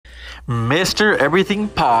Mr. Everything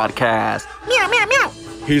Podcast. Meow, meow, meow.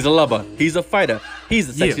 He's a lover. He's a fighter.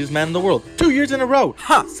 He's the sexiest man in the world. 2 years in a row.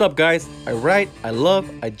 Sup, guys? I write, I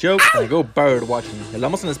love, I joke, and I go bird watching.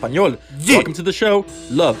 Hablamos en español. Welcome to the show.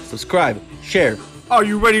 Love, subscribe, share. Are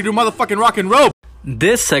you ready to motherfucking rock and roll?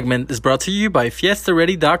 This segment is brought to you by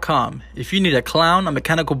FiestaReady.com. If you need a clown, a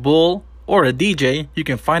mechanical bull, or a DJ, you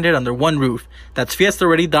can find it under one roof. That's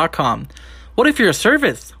FiestaReady.com. What if you're a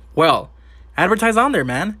service? Well, advertise on there,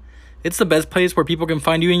 man. It's the best place where people can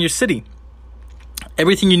find you in your city.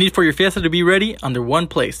 Everything you need for your fiesta to be ready under one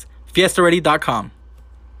place. FiestaReady.com.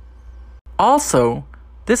 Also,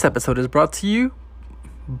 this episode is brought to you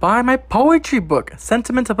by my poetry book,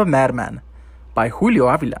 Sentiments of a Madman, by Julio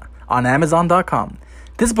Avila, on Amazon.com.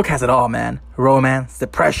 This book has it all, man. Romance,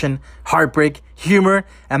 depression, heartbreak, humor,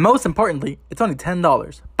 and most importantly, it's only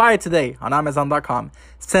 $10. Buy it today on Amazon.com.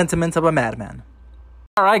 Sentiments of a Madman.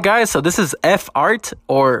 Alright guys, so this is F-Art,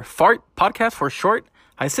 or Fart Podcast for short.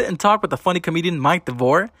 I sit and talk with the funny comedian Mike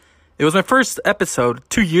DeVore. It was my first episode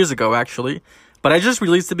 2 years ago, actually. But I just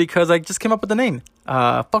released it because I just came up with the name.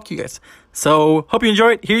 Fuck you guys. So, hope you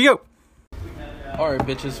enjoy it. Here you go. Alright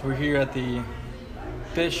bitches, we're here at the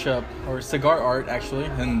Bishop, or Cigar Art actually,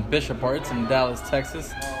 in Bishop Arts in Dallas,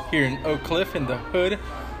 Texas. Here in Oak Cliff in the hood,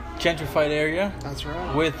 gentrified area. That's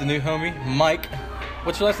right. With the new homie, Mike.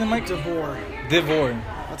 What's your last name, Mike? DeVore. DeVore.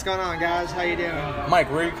 What's going on, guys? How you doing? Mike,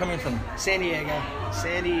 where are you coming from? San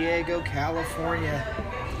Diego, California.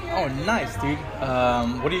 Oh, nice, dude.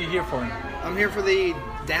 What are you here for? I'm here for the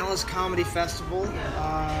Dallas Comedy Festival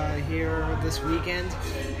here this weekend,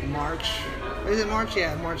 March. Is it March?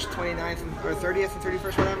 Yeah, March 29th or 30th and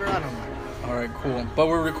 31st, whatever. I don't know. All right, cool. But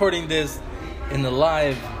we're recording this in the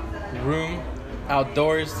live room,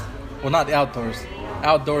 outdoors. Well, not outdoors.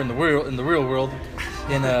 Outdoor in the real world,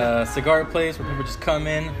 in a cigar place where people just come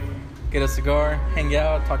in, get a cigar, hang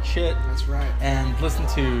out, talk shit. That's right. And listen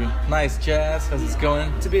to nice jazz as it's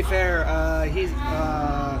going. To be fair,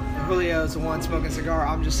 Julio's the one smoking cigar.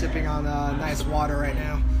 I'm just sipping on nice water right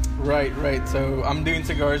now. Right. So I'm doing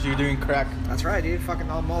cigars, you're doing crack. That's right, dude.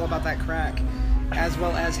 I'm all about that crack, as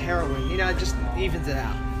well as heroin. You know, it just evens it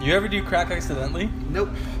out. You ever do crack accidentally? Nope.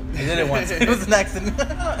 I did it once. It was an accident.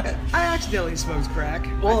 I accidentally smoked crack.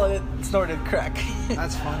 Well, it snorted crack.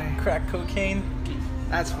 That's funny. Crack cocaine.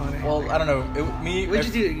 That's funny. Well, I don't know. What'd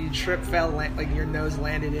you do? You tripped, fell, like your nose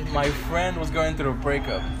landed in? My friend was going through a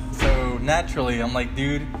breakup. So naturally, I'm like,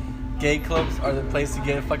 dude, gay clubs are the place to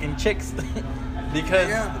get fucking chicks.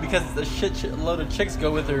 because the shit load of chicks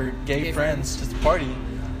go with their gay friends just to party.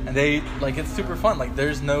 And they, like, it's super fun. Like,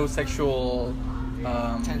 there's no sexual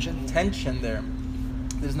tension there.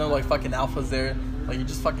 There's no, like, fucking alphas there. Like, you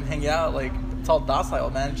just fucking hang out. Like, it's all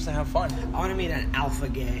docile, man. Just to have fun. I want to meet an alpha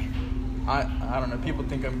gay. I don't know. People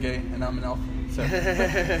think I'm gay, and I'm an alpha. So.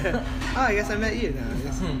 Oh, I guess I met you now.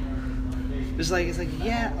 Just like, it's like,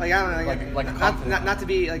 yeah. Like, I don't know. Like a not to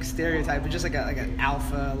be, like, stereotype, but just like an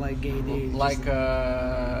alpha, like, gay dude. Like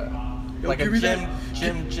a Jim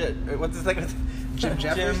what's his name? Jim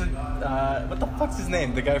Jeffers? What the fuck's his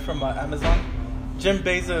name? The guy from Amazon? Jim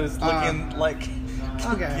Bezos looking like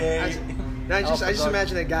okay. gay. I just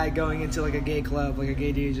imagine a guy going into like a gay club, like a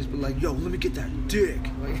gay dude, just be like, "Yo, let me get that dick."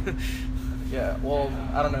 Like, yeah. Well,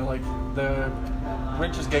 I don't know. Like the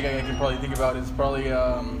richest gay guy I can probably think about is probably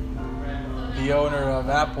the owner of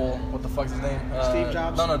Apple. What the fuck's his name? Steve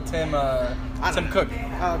Jobs. No, Tim Cook.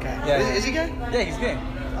 Oh, okay. Yeah. Is he gay? Yeah, he's gay.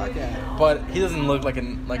 Okay. But he doesn't look like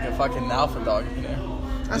a fucking alpha dog, you know.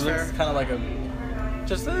 That's he looks fair. kind of like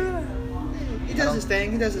He does his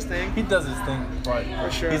thing. He does his thing, but for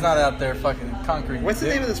sure. He's not out there fucking conquering. What's the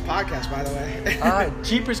name of this podcast, by the way?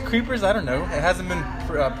 Jeepers Creepers. I don't know. It hasn't been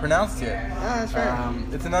pronounced yet. Oh, that's fair.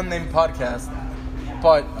 It's an unnamed podcast,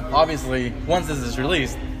 but obviously, once this is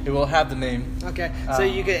released, it will have the name. Okay, so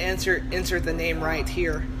you can insert the name right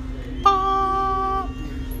here.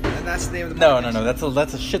 And that's the name of the podcast. No.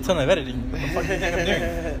 That's a shit ton of editing. What the fuck do you think I'm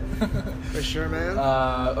doing? For sure, man.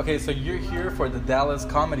 Okay, so you're here for the Dallas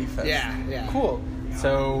Comedy Fest. Yeah. Cool.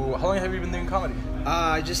 So, how long have you been doing comedy?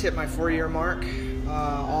 I just hit my 4-year mark.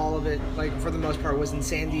 All of it, like, for the most part, was in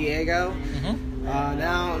San Diego. Mm-hmm.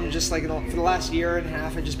 Now I'm just, like, for the last year and a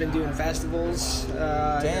half, I've just been doing festivals.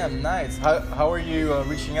 Damn, nice. How are you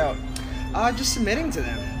reaching out? Just submitting to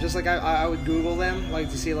them. Just like I would Google them, like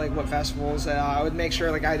to see like what festivals. I would make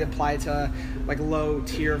sure like I'd apply to like low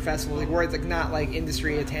tier festivals, like where it's like not like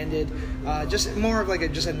industry attended. Just more of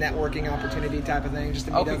like just a networking opportunity type of thing, just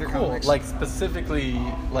to meet other comics. Like specifically,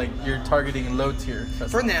 like you're targeting low tier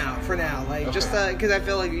festivals. For now, like Okay. just because I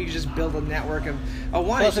feel like you can just build a network of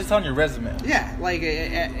one. Plus, it's on your resume. Yeah, like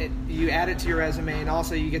you add it to your resume, and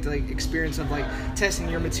also you get the like experience of like testing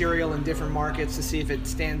your material in different markets to see if it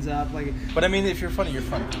stands up. Like, But I mean, if you're funny, you're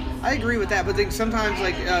funny. I agree with that, but then sometimes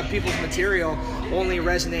like people's material only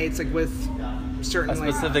resonates like with certain A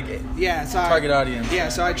specific so target audience. Yeah,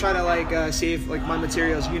 so I try to like see if like my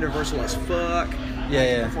material is universal as fuck.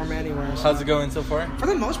 Yeah. Perform anywhere. So. How's it going so far? For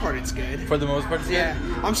the most part, it's good. For the most part, it's good?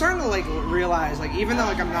 Yeah, I'm starting to like realize like even though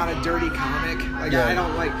like I'm not a dirty comic, like Yeah. I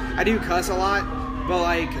don't like I do cuss a lot, but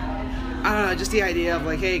like I don't know, just the idea of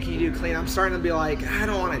like, hey, can you do clean? I'm starting to be like, I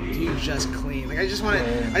don't want to do just clean. Like I just want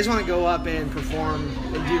to go up and perform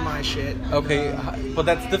and do my shit. Okay, but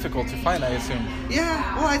that's difficult to find, I assume.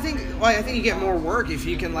 Yeah, well, I think you get more work if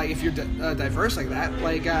you can like if you're diverse like that.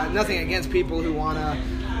 Like nothing against people who want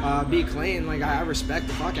to be clean. Like I respect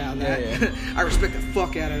the fuck out of that. Yeah. I respect the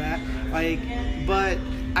fuck out of that. Like, but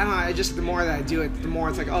I don't know. I just the more that I do it, the more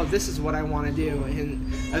it's like, oh, this is what I want to do, and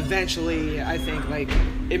eventually, I think like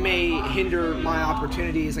it may hinder my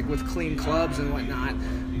opportunities like with clean clubs and whatnot.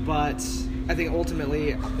 But I think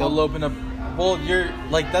ultimately They'll open up. Well, you're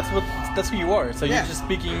like that's who you are. So Yeah. you're just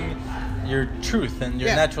speaking your truth and your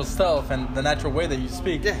Yeah. natural self and the natural way that you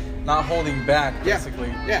speak, Yeah. not holding back, Yeah. basically.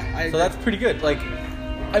 Yeah, I So agree. that's pretty good. Like,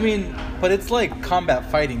 I mean, but it's like combat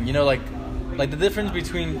fighting. You know, like the difference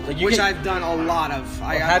between like you which can, I've done a lot of.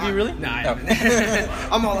 have you really? No, I No.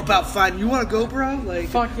 haven't. I'm all about fighting. You want to go, bro? Like,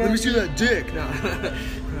 Fuck yeah, let me see dude. that dick.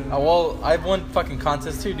 No. well, I've won fucking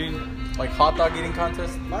contests too, dude. Like hot dog eating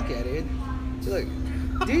contest. Fuck yeah, dude. Look,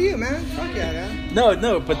 do you, man? Fuck yeah, man.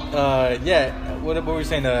 No, but yeah, what were we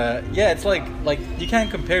saying? Yeah, it's like you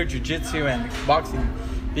can't compare jiu-jitsu and boxing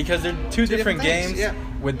because they're two different different things, games yeah.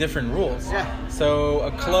 with different rules. Yeah. So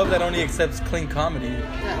a club that only accepts clean comedy,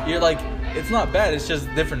 Yeah. you're like, it's not bad. It's just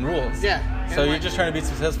different rules. Yeah. So And you're like- just trying to be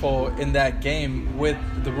successful in that game with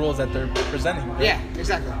the rules that they're presenting. right? Yeah,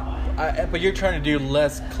 exactly. But you're trying to do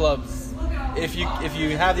less clubs. If you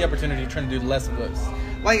have the opportunity, you're trying to do less of those.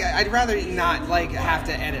 Like, I'd rather not like have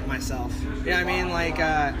to edit myself. You know what I mean? Like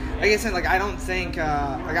I said, like I don't think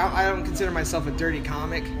like I don't consider myself a dirty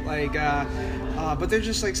comic. Like, but there's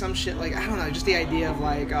just like some shit. Like I don't know, just the idea of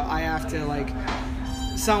like I have to like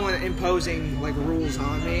someone imposing like rules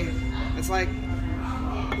on me. It's like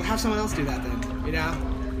have someone else do that then. You know?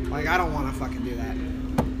 Like I don't want to fucking do that.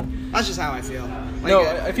 That's just how I feel. Like, No,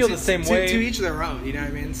 I feel the same way. To each their own. You know what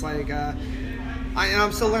I mean? It's like.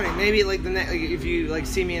 I'm still learning. Maybe like if you like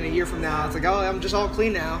see me in a year from now, it's like, oh, I'm just all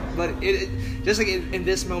clean now. But it just like in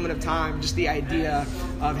this moment of time, just the idea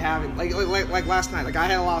of having like last night, like I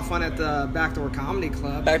had a lot of fun at the Backdoor Comedy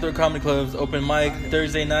Club. Backdoor Comedy Club's open mic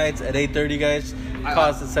Thursday nights at 8:30, guys.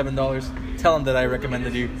 Cost is $7. Tell them that I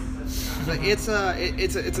recommended you. It's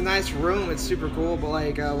a nice room. It's super cool. But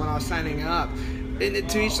like when I was signing up.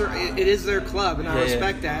 To each their, it is their club, and I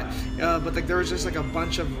respect that. But like there was just like a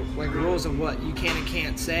bunch of like rules of what you can and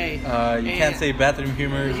can't say. You can't say bathroom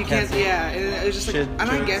humor. You can't. say Yeah, and it was just like, shit and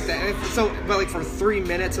I jokes. get that. And but like for 3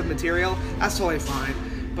 minutes of material, that's totally fine.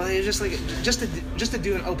 But it's just like just to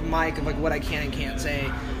do an open mic of like what I can and can't say.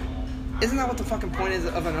 Isn't that what the fucking point is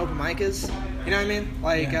of an open mic is? You know what I mean?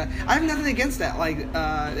 Like I have nothing against that. Like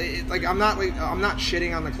I'm not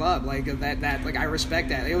shitting on the club. Like that like I respect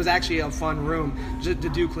that. It was actually a fun room to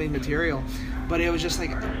do clean material. But it was just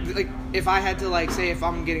like if I had to like say if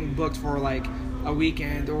I'm getting booked for like a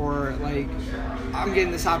weekend or like I'm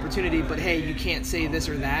getting this opportunity, but hey, you can't say this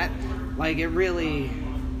or that. Like it really.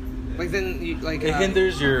 Like then, you, like It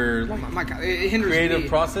hinders your my God, it hinders creative me.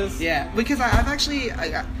 process. Yeah, because I've actually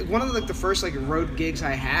one of the first like road gigs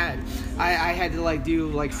I had to like do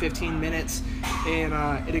like 15 minutes in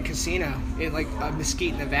a casino in like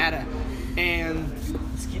Mesquite, Nevada, and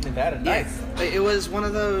Mesquite, Nevada. Nice. yeah, it was one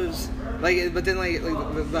of those. Like, but then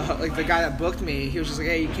the guy that booked me, he was just like,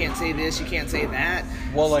 hey, you can't say this, you can't say that.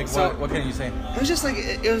 Well, like So- what can you say? It was just like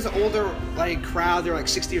it was an older like crowd. They're like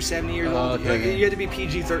 60 or 70 years old. okay, okay. You had to be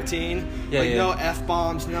PG-13. Yeah, like yeah. no f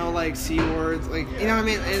bombs, no like c words. Like you know what I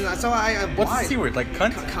mean. And so I applied. What's the C word? Like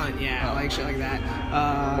cunt? Cunt, yeah, like shit like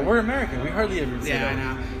that. But we're American. We hardly ever say Yeah, that.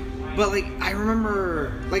 I know. But like I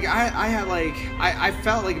remember, like I had like I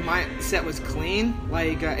felt like my set was clean,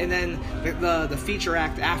 like and then the feature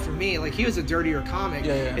act after me, like he was a dirtier comic,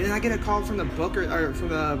 Yeah. and then I get a call from the booker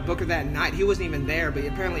that night. He wasn't even there, but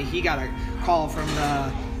apparently he got a call from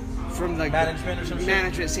from like management or some shit?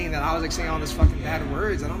 management seeing that I was like saying all this fucking bad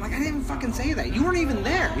words, and I'm like, I didn't even fucking say that. You weren't even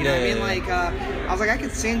there. You know what I mean? Like, I was like, I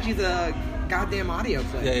could send you the goddamn audio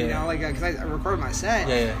clip. You know, like, because I recorded my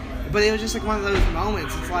set. But it was just like one of those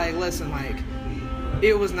moments. It's like, listen, like,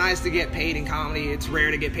 it was nice to get paid in comedy. It's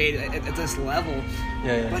rare to get paid at this level.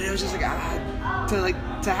 But it was just like,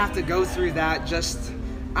 to have to go through that. Just,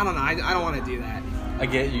 I don't know. I don't want to do that. I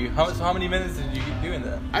get you. How many minutes did you keep doing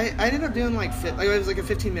that? I ended up doing like it was like a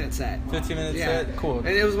 15-minute set. 15-minute set? Cool. And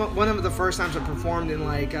it was one of the first times I performed in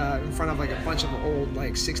like in front of like a bunch of old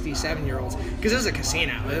like 67-year-olds, because it was a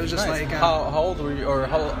casino. It was just nice. like how old were you, or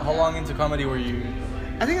how long into comedy were you?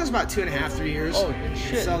 I think it was about 2.5, 3 years. Oh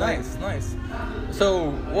shit! So, nice. So,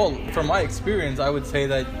 well, from my experience, I would say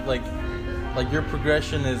that like your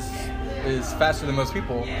progression is faster than most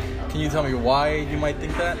people. Can you tell me why you might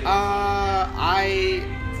think that? I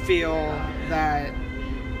feel that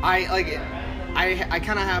I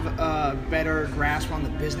kind of have a better grasp on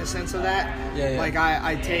the business sense of that. Like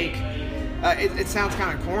I take it sounds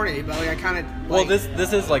kind of corny, but like I kind of well,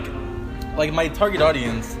 this is like my target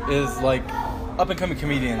audience is like up and coming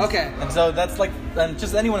comedians. Okay. And so that's like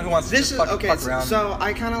just anyone who wants to just fuck around. So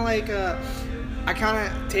I kind of like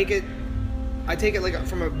take it. I take it like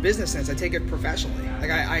from a business sense. I take it professionally.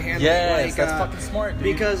 Like I handle it like that's fucking smart, dude.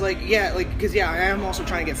 Because I am also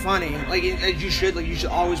trying to get funny. Like you should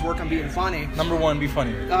always work on being funny. Number one, be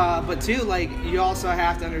funny. But two, like you also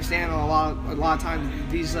have to understand a lot of times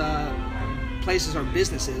these places are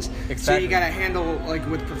businesses. Exactly. So you gotta handle like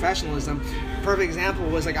with professionalism. Perfect example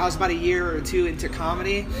was like I was about a year or two into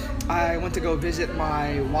comedy. I went to go visit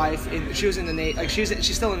my wife. She was in the Navy. Like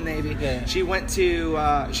she's still in the Navy. She went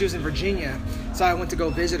to she was in Virginia, so I went to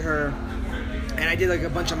go visit her, and I did like a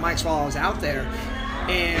bunch of mics while I was out there,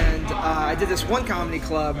 and I did this one comedy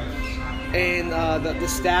club. And the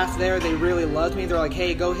staff there, they really loved me. They're like,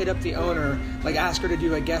 hey, go hit up the owner. Like, ask her to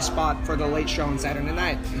do a guest spot for the late show on Saturday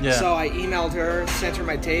night. So I emailed her, sent her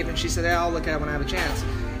my tape, and she said, hey, I'll look at it when I have a chance.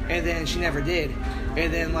 And then she never did.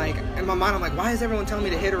 And then, like, in my mind, I'm like, why is everyone telling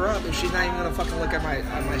me to hit her up if she's not even going to fucking look at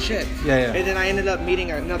my shit? And then I ended up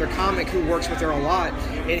meeting another comic who works with her a lot.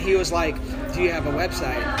 And he was like, do you have a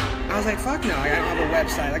website? I was like, fuck no, I don't have a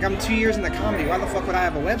website. Like, I'm 2 years in the comedy. Why the fuck would I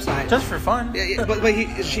have a website? Just for fun. But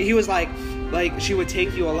he was like she would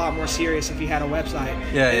take you a lot more serious if you had a website.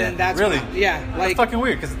 And that's really? Like, that's fucking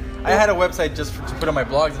weird, because I had a website just to put on my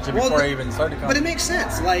blogs and shit before I even started comedy. But it makes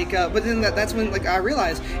sense. Like, but then that's when like I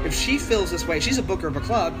realized if she feels this way, she's a booker of a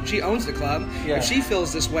club. She owns the club. If she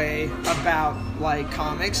feels this way about like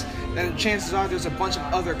comics, then chances are there's a bunch of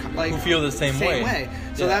other like who feel the same way.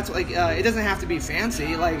 So that's like it doesn't have to be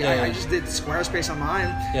fancy. Like I just did Squarespace on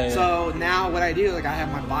mine. So now what I do, like I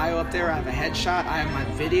have my bio up there. I have a headshot. I have my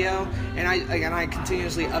video, and I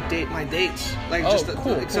continuously update my dates. Like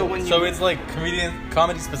cool. So it's like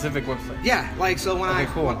comedy specific website. Yeah, like so when I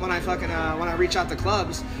reach out to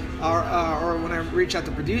clubs or when I reach out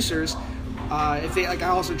to producers, if they like I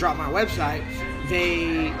also drop my website,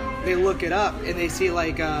 they look it up and they see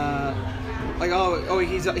like he's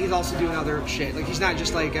also doing other shit. Like he's not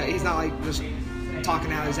just like he's not like just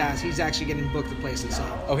talking out his ass. He's actually getting booked to places. So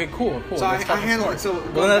okay, cool. So I handle it. So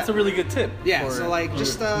well, that's a really good tip. Yeah. So like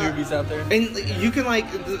just newbies out there, and you can like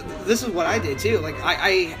this is what I did too. Like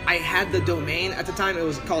I had the domain at the time. It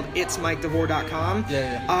was called itsmikedevore.com.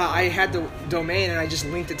 I had the domain and I just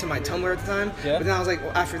linked it to my Tumblr at the time. But then I was like,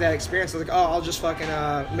 well, after that experience, I was like, oh, I'll just fucking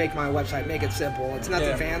make my website, make it simple. It's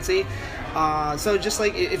nothing fancy. So just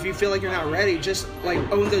like if you feel like you're not ready, just like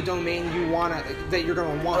own the domain that you're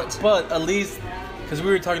gonna want. But at least. Because we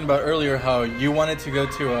were talking about earlier how you wanted to go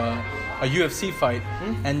to a UFC fight,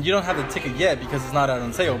 and you don't have the ticket yet because it's not out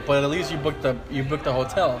on sale. But at least you booked the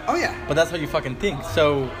hotel. Oh yeah. But that's how you fucking think.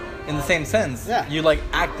 So in the same sense, you like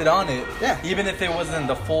acted on it. Even if it wasn't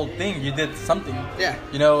the full thing, you did something.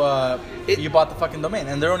 You know, you bought the fucking domain,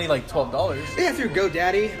 and they're only like $12. Yeah, through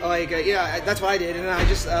GoDaddy. Like that's what I did, and I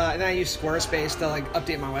just and I used Squarespace to like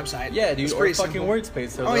update my website. Yeah, dude, or fucking simple.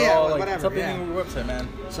 WordSpace. So they're all like whatever. updating your website, man.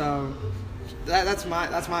 So. That's my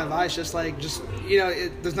advice. Just you know,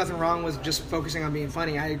 there's nothing wrong with just focusing on being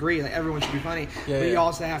funny. I agree. Like everyone should be funny, but you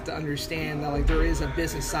also have to understand that like there is a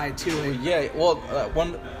business side to it. Yeah. Well,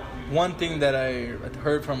 one thing that I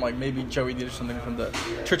heard from like maybe Joey did or something from the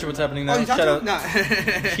Church of What's Happening Now. Shout out. No.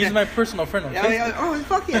 He's my personal friend on Facebook. Oh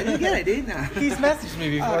fuck yeah, you get it, dude. No. He's messaged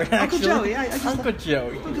me before. Uncle Joey, Uncle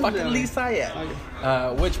Joey, fucking Lee Sayed.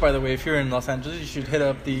 Which, by the way, if you're in Los Angeles, you should hit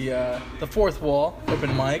up the Fourth Wall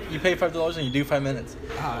open mic. You pay $5 and you do 5 minutes.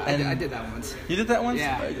 I did that once. You did that once?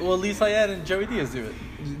 Yeah. Well, Lee Sayed and Joey Diaz do it.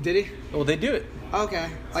 Did he? Well, they do it. Okay.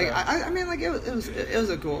 Like So- I mean, like it was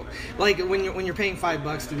a cool. Like when you're paying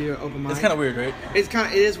 $5 to do an open mic. It's kind of weird, right?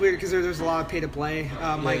 It is weird because there's a lot of pay to play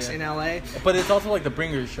mics yeah. in LA. But it's also like the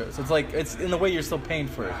bringer shows. It's like it's in the way you're still paying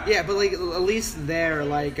for it. Yeah, but like at least there,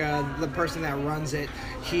 like the person that runs it,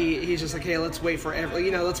 he's just like, hey, let's wait for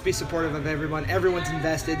let's be supportive of everyone. Everyone's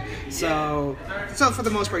invested, so for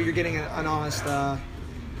the most part, you're getting an honest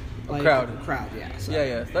crowd. Yeah. So.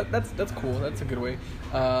 Yeah. That's cool. That's a good way.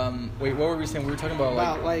 Wait, what were we saying? We were talking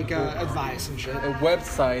about advice and shit.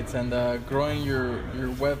 websites and growing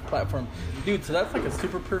your web platform, dude. So that's like a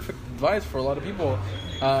super perfect advice for a lot of people.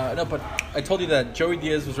 No, but I told you that Joey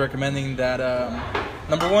Diaz was recommending that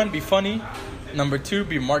number 1, be funny. Number 2,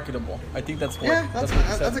 be marketable. I think that's what. Yeah, what he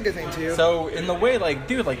said. that's a good thing too. So in the way, like,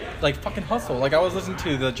 dude, like fucking hustle. Like I was listening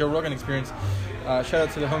to the Joe Rogan Experience. Shout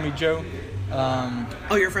out to the homie Joe.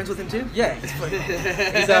 You're friends with him too? Yeah,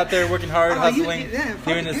 he's out there working hard, hustling,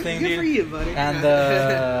 doing his thing, good dude. for you, buddy. And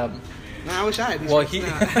No, I wish I had these. well,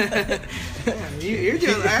 you're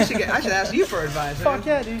doing. I should ask you for advice. fuck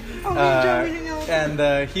yeah, dude. Oh, Joe, we hang out.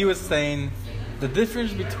 And he was saying the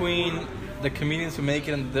difference between the comedians who make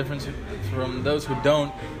it and the difference from those who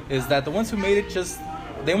don't is that the ones who made it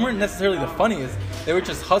they weren't necessarily the funniest. They were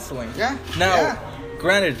just hustling. Yeah. Now,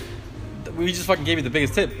 granted, we just fucking gave you the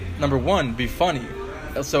biggest tip. Number 1, be funny.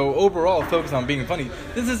 So overall, focus on being funny.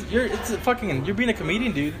 You're being a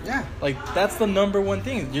comedian, dude. Yeah. Like that's the number 1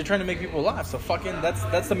 thing. You're trying to make people laugh. So fucking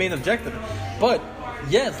that's the main objective. But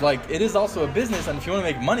yes, like it is also a business, and if you want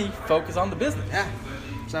to make money, focus on the business. Yeah.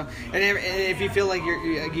 So, and if you feel like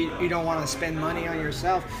you don't want to spend money on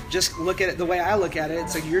yourself, just look at it the way I look at it.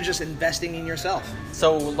 It's like you're just investing in yourself.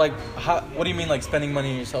 So, like, what do you mean, like spending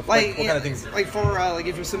money on yourself? Like what kind of things? Like for like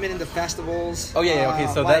if you're submitting to festivals. Oh yeah, okay.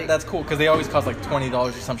 So that's cool because they always cost like $20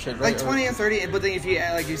 or some shit, right? Like 20 or 30, but then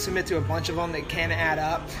if you submit to a bunch of them, they can add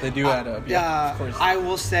up. They do add up. Yeah, of course. I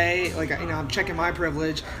will say, like I'm checking my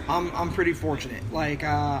privilege. I'm pretty fortunate. Like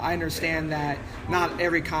I understand that not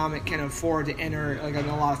every comic can afford to enter like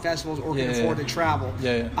a lot of festivals or can afford to travel.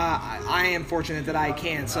 I am fortunate that I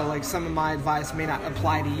can. So like some of my advice may not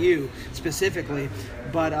apply to you specifically,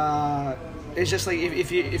 but it's just like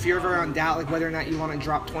if you're ever in doubt like whether or not you want to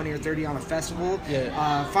drop 20 or 30 on a festival,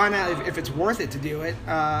 find out if it's worth it to do it.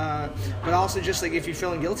 But also just like if you're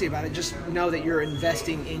feeling guilty about it, just know that you're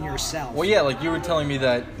investing in yourself. Well, yeah, like you were telling me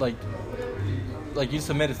that like you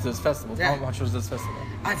submitted to this festival. Yeah. How much was this festival?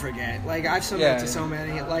 I forget. Like I've submitted to so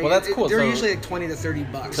many. Like well, that's cool. They're so, usually like $20 to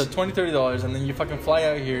 $30. So $20-$30, and then you fucking fly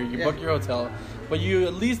out here. You book your hotel, but you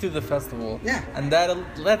at least do the festival. Yeah. And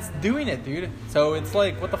that's doing it, dude. So it's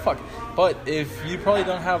like what the fuck. But if you probably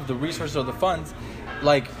don't have the resources or the funds,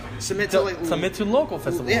 like. Submit to local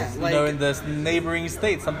festivals, yeah, like, in the neighboring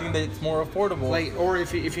states, something that's more affordable. Like, or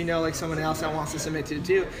if you know like someone else that wants to submit to it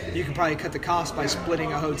too, you can probably cut the cost by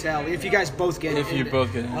splitting a hotel. If you guys both get it. If you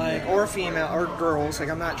both get it. Like, or female or girls.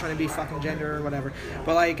 Like, I'm not trying to be fucking gender or whatever,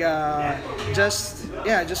 but like, just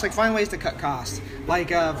like find ways to cut costs. Like,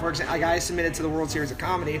 for example, like I submitted to the World Series of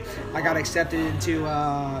Comedy. I got accepted into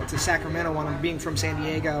to Sacramento when I'm being from San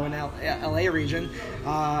Diego and LA region.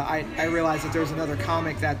 I realized that there's another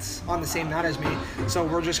comic that's on the same night as me, so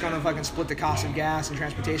we're just gonna fucking split the cost of gas and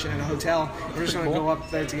transportation and a hotel. We're just gonna go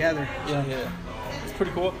up there together. Yeah, it's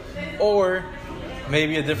pretty cool. Or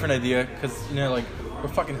maybe a different idea, because like we're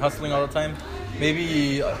fucking hustling all the time. Maybe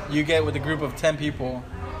you get with a group of 10 people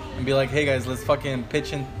and be like, hey guys, let's fucking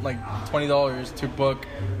pitch in like $20 to book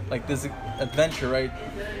like this adventure, right?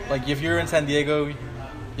 Like if you're in San Diego,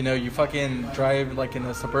 you fucking drive like in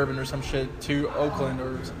a Suburban or some shit to Oakland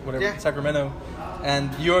or whatever, Sacramento,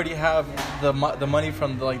 and you already have the money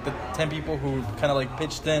from the 10 people who kind of like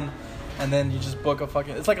pitched in, and then you just book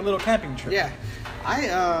it's like a little camping trip. Yeah.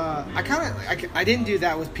 I didn't do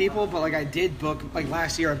that with people, but like I did book like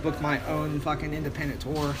last year I booked my own fucking independent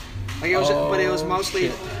tour. Like it was, but it was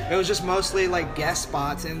mostly like guest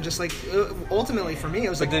spots and just like ultimately for me it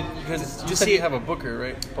was but like because you said you have a booker,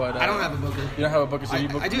 right? But I don't have a booker. You don't have a booker, so you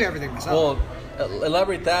book. I do everything myself. Well,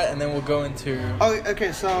 elaborate that, and then we'll go into. Oh,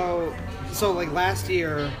 okay. So like last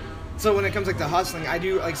year. So when it comes like to hustling, I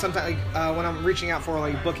do like sometimes when I'm reaching out for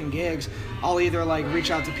like booking gigs, I'll either like reach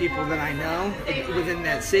out to people that I know like, within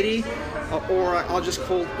that city, or I'll just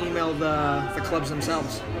cold email the clubs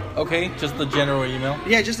themselves. Okay, just the general email.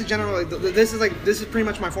 Yeah, just the general. Like, this is pretty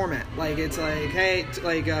much my format. Like it's like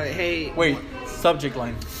hey. Wait, subject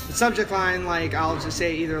line. The subject line, like I'll just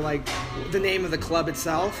say either like the name of the club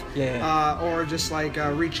itself, or just like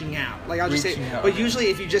reaching out. Like I'll just say, but usually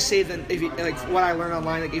if you just say like what I learned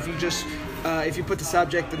online, like if you just if you put the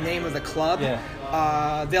subject, the name of the club,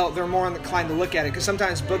 they're more inclined to look at it, because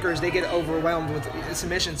sometimes bookers, they get overwhelmed with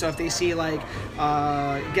submissions. So if they see like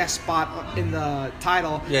guest spot in the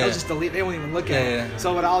title, they'll just delete. They won't even look at it.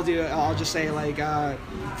 So what I'll do, I'll just say like,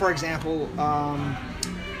 for example,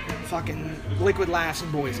 fucking Liquid Laughs in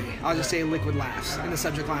Boise. I'll just say Liquid Laughs in the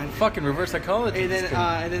subject line. Fucking reverse psychology. And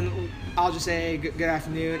then I'll just say good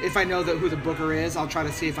afternoon. If I know who the booker is, I'll try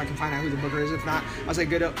to see if I can find out who the booker is. If not, I'll say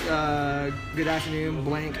good afternoon,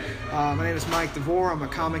 blank. My name is Mike DeVore. I'm a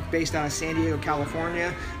comic based out of San Diego,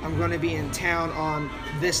 California. I'm going to be in town on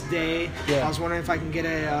this day. I was wondering if I can get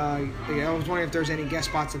I was wondering if there's any guest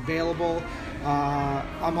spots available.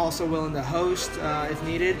 I'm also willing to host if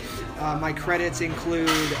needed. My credits include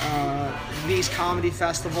these comedy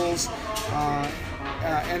festivals,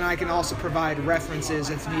 and I can also provide references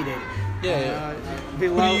if needed. Below,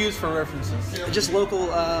 who do you use for references? Just local,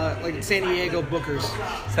 like San Diego bookers.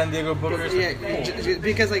 San Diego bookers. Yeah, cool.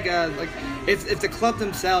 Because like if the club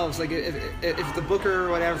themselves, like if the booker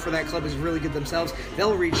or whatever for that club is really good themselves,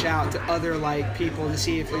 they'll reach out to other like people to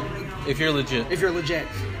see if you're legit. If you're legit,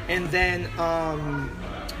 and then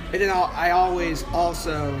I always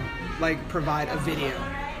also like provide a video.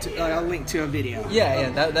 A link to a video.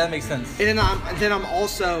 That makes sense. And then I'm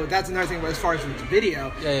also, that's another thing as far as with the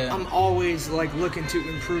video. I'm always like looking to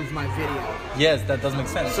improve my video. Yes, that does make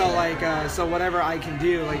sense. So so whatever I can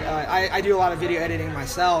do, like I do a lot of video editing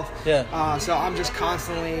myself. So I'm just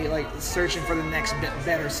constantly like searching for the next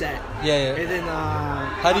better set. And then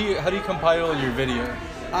how do you compile your video?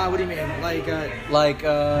 What do you mean? Like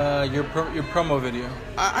your promo video?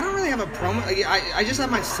 I don't really have a promo. Like, I just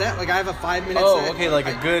have my set. Like I have a 5-minute set. Oh, okay, like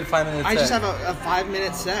a good 5-minute set. I just have a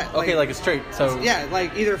 5-minute set. Okay, like a straight. So yeah,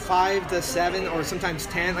 like either 5 to 7 or sometimes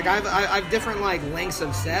 10. Like I have different like lengths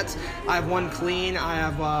of sets. I have one clean. I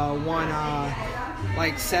have one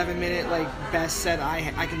like 7-minute like best set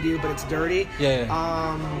I can do, but it's dirty.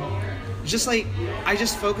 Just like I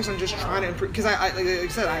just focus on just trying to improve, because I like I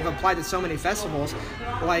said, I've applied to so many festivals,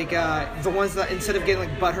 like the ones that instead of getting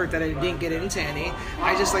like butthurt that I didn't get into any,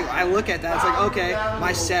 I just like I look at that, it's like, okay,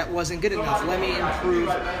 my set wasn't good enough, let me improve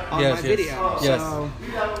on my video. So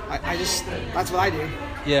I just, that's what I do.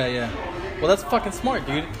 Well, that's fucking smart,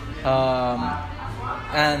 dude.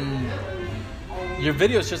 And your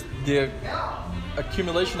video is just the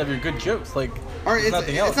accumulation of your good jokes, like, or it's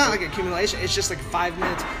nothing else. It's not like accumulation. It's just like 5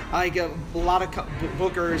 minutes. Like a lot of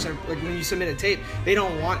bookers, or like when you submit a tape, they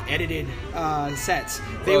don't want edited sets.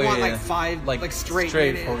 They want like 5 like straight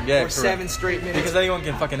minutes or correct. 7 straight minutes. Because anyone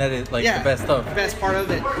can fucking edit like the best stuff. The best part of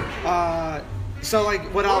it. So like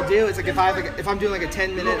what I'll do is like if I'm doing like a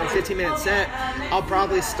 10-minute or 15-minute set, I'll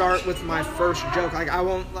probably start with my first joke. Like I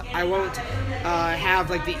won't have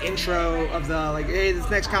like the intro of the like, hey, this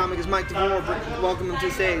next comic is Mike DeVore, welcome him to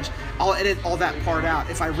the stage. I'll edit all that part out.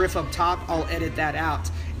 If I riff up top, I'll edit that out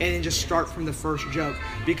and then just start from the first joke,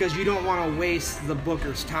 because you don't want to waste the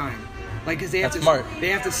booker's time. Like, because they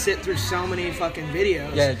have to sit through so many fucking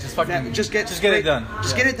videos. Yeah, just fucking just get it done.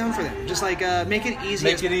 Just get it done for them. Just like make it easy.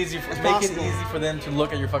 Make it easy for them to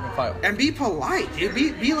look at your fucking file. And be polite, dude.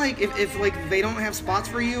 Be like if like they don't have spots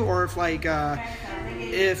for you, or if like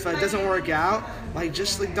if it doesn't work out, like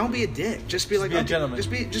just like don't be a dick. Just be like a gentleman.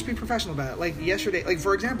 Just be professional about it. Like yesterday, like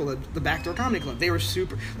for example, the Backdoor Comedy Club, they were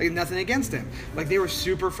super, like nothing against them. Like they were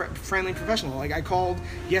super friendly and professional. Like I called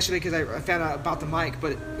yesterday because I found out about the mic,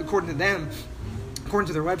 but according to them, according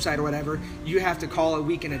to their website or whatever, you have to call a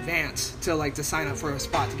week in advance to sign up for a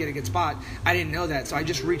spot, to get a good spot. I didn't know that, so I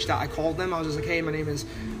just reached out. I called them. I was just like, hey, my name is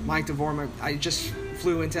Mike DeVore. I just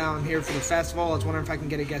flew in town here for the festival. I was wondering if I can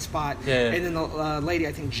get a guest spot. And then the lady,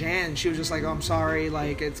 I think Jan, she was just like, oh, I'm sorry,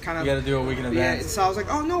 like it's kind of, you gotta do a week in advance. Yeah, so I was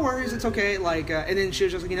like, oh, no worries, it's okay. Like and then she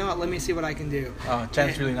was just like, you know what, let me see what I can do. Oh,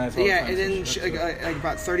 Jan's really nice. And then she, like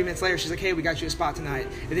about 30 minutes later, she's like, hey, we got you a spot tonight.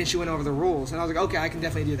 And then she went over the rules, and I was like, okay, I can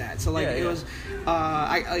definitely do that. So like it was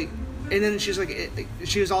and then she was like,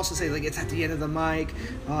 she was also saying like, it's at the end of the mic.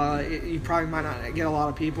 You probably might not get a lot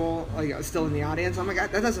of people like still in the audience. I'm like,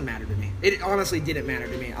 that doesn't matter to me. It honestly didn't matter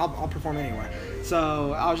to me. I'll perform anyway.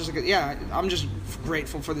 So I was just like, yeah, I'm just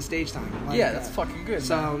grateful for the stage time. Like, that's fucking good.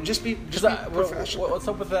 So man. just be professional. What's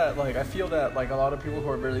up with that? Like, I feel that like a lot of people who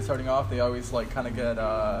are barely starting off, they always like kind of get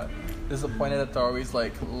disappointed that they're always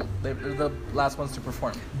like they're the last ones to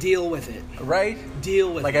perform. Deal with it. Right? Deal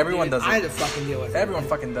with it. Like everyone does it. I had to fucking deal with it. Everyone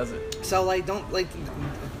fucking does it. So like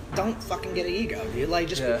don't fucking get an ego, dude. Like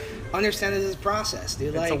just understand this is a process,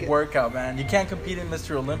 dude. It's like a workout, man. You can't compete in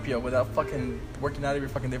Mr. Olympia without fucking working out every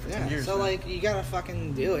fucking day for 10 years. So man. Like you gotta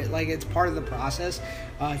fucking do it. Like it's part of the process.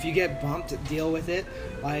 If you get bumped, deal with it.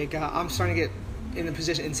 Like I'm starting to get in a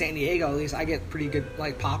position in San Diego, at least I get pretty good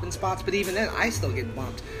like popping spots, but even then I still get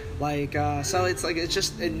bumped. Like so it's like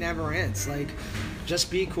it never ends. Like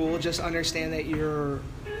just be cool, just understand that you're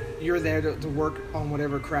there to work on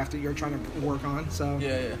whatever craft that you're trying to work on. So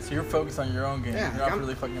yeah. So you're focused on your own game. Yeah, you're not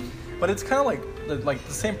really fucking. But it's kind of like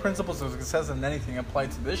the same principles of success in anything apply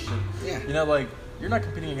to this shit. Yeah. You know, like you're not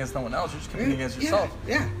competing against no one else. You're just competing against yourself.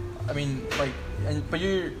 Yeah. I mean, like, but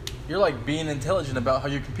you're like being intelligent about how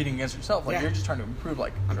you're competing against yourself. Like you're just trying to improve.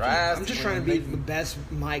 Like I'm just trying to be the best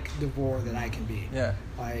Mike DeVore that I can be. Yeah.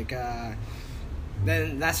 Like.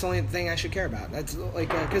 Then that's the only thing I should care about. That's like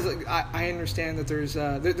because I understand that there's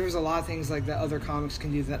a lot of things like that other comics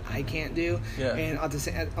can do that I can't do. Yeah. And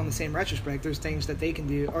on the same retrospect, there's things that they can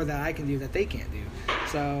do or that I can do that they can't do.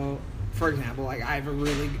 So, for example, like I have a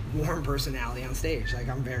really warm personality on stage. Like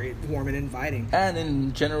I'm very warm and inviting. And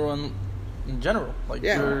in general, like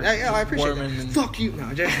I appreciate that. Fuck you,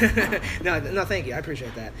 no, no, thank you. I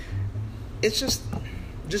appreciate that. It's just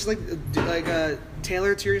like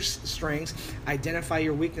tailor to your strengths, identify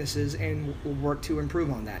your weaknesses, and work to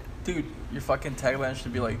improve on that. Dude, your fucking tagline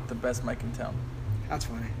should be like the best mic in town. That's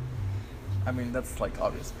funny. I mean, that's like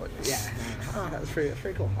obvious, but yeah. Oh, that's pretty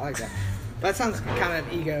cool. I like that. But that sounds kind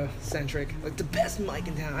of egocentric. Like the best mic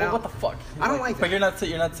in town. Well, what the fuck? I don't like that. But you're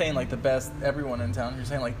not saying like the best everyone in town. You're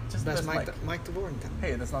saying like just the best mic. Mike DeVore in town.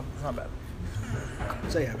 Hey, that's not bad.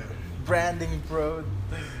 So yeah, man. Branding, bro.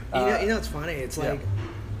 You know it's funny. It's like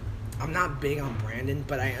I'm not big on branding,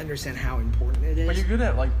 but I understand how important it is. But you're good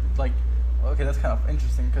at like okay, that's kind of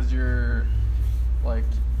interesting because you're like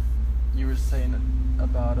you were saying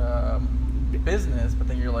about business, but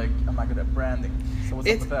then you're like I'm not good at branding. So what's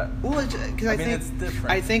up with that? Well, because I think it's different.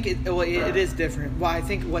 I think it is different. Well, I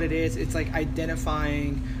think what it is, it's like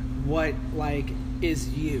identifying what like is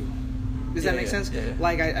you. Does that make sense? Yeah.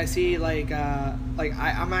 Like I see like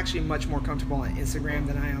I'm actually much more comfortable on Instagram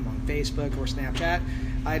than I am on Facebook or Snapchat.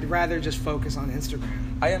 I'd rather just focus on Instagram.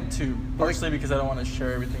 I am too, partially because I don't want to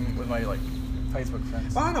share everything with my like Facebook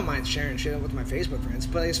friends. Well, I don't mind sharing shit with my Facebook friends,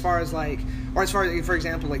 but as far as for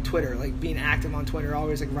example, like Twitter, like being active on Twitter,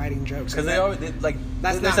 always like writing jokes. Because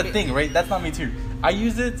that's a thing, right? That's not me too. I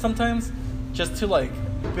use it sometimes just to like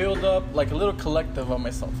build up like a little collective of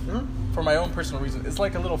myself for my own personal reasons. It's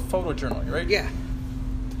like a little photo journal, right? Yeah.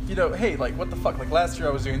 You know, hey, like what the fuck? Like last year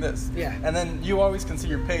I was doing this. Yeah. And then you always can see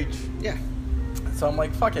your page. Yeah. So I'm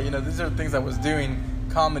like, fuck it, you know, these are the things I was doing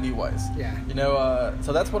comedy-wise. Yeah. You know,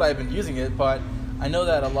 so that's what I've been using it, but I know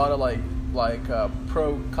that a lot of like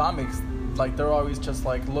pro comics, like they're always just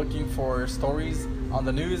like looking for stories on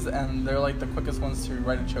the news, and they're like the quickest ones to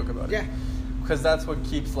write a joke about it. Yeah. Because that's what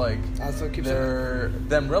keeps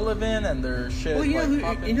them relevant and their shit. Well,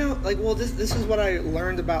 popping. this is what I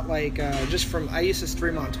learned about just from I used to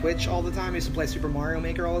stream on Twitch all the time. I used to play Super Mario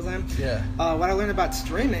Maker all the time. Yeah. What I learned about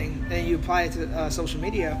streaming, and you apply it to social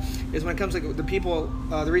media, is when it comes like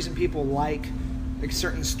the reason people like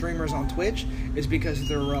certain streamers on Twitch is because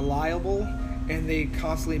they're reliable and they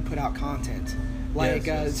constantly put out content.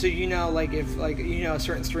 So you know, like if like you know a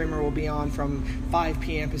certain streamer will be on from 5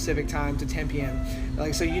 p.m. Pacific time to 10 p.m.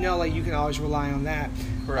 Like so you know like you can always rely on that.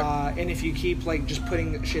 Correct. And if you keep like just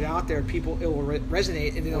putting shit out there, it will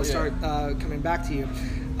resonate and then they'll start coming back to you.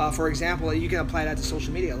 For example, you can apply that to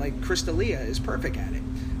social media. Like Chris D'Elia is perfect at it.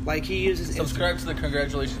 Like he uses subscribe to the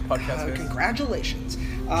Congratulations podcast. Guys. Congratulations.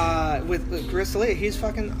 With Chris D'Elia, he's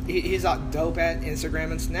dope at Instagram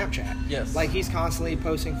and Snapchat. Yes. Like he's constantly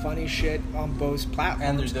posting funny shit on both platforms.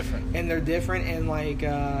 And they're different. And like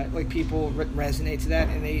people resonate to that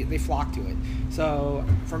and they flock to it. So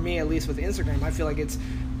for me, at least with Instagram, I feel like it's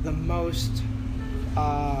the most.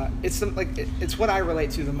 It's what I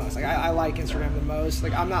relate to the most. Like I like Instagram the most.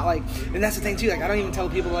 Like I'm not like, and that's the thing too. Like I don't even tell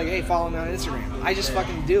people like, hey, follow me on Instagram. I just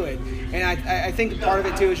fucking do it. And I think part of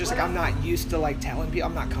it too is just like I'm not used to like telling people.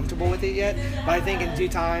 I'm not comfortable with it yet. But I think in due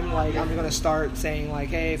time, like I'm gonna start saying like,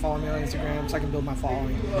 hey, follow me on Instagram so I can build my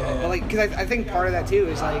following. But like, because I think part of that too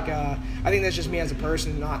is like I think that's just me as a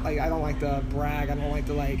person. Not like I don't like to brag. I don't like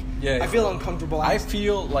to like. Yeah. I feel uncomfortable. I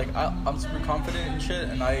feel like I'm super confident in shit,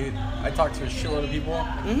 and I talk to a shitload of people.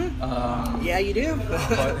 Mm-hmm. Yeah, you do.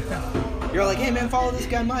 But you're like, hey man, follow this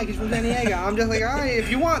guy Mike. He's from San Diego. I'm just like, all right,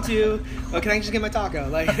 if you want to, can I just get my taco?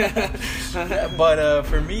 Like, but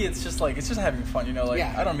for me, it's just having fun. You know, like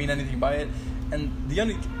I don't mean anything by it. And the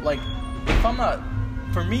only like, if I'm not,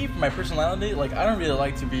 for me, my personality, like I don't really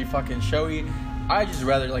like to be fucking showy. I just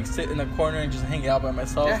rather like sit in the corner and just hang out by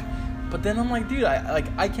myself. Yeah. But then I'm like, dude,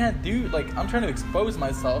 I can't do like I'm trying to expose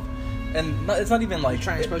myself. And it's not even like... You're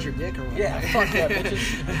trying to expose your dick or what? Yeah, fuck yeah, bitches.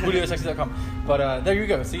 Juliosexy.com. But there you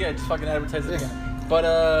go. So yeah, just fucking advertise it again. But,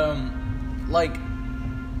 like,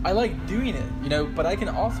 I like doing it, you know, but I can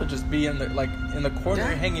also just be in the corner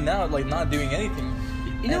Yeah. hanging out, like not doing anything.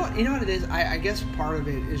 You know what it is? I guess part of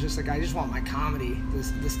it is just like I just want my comedy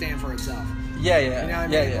to stand for itself. Yeah. You know what I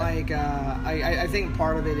mean? Like, I think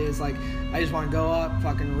part of it is like I just want to go up,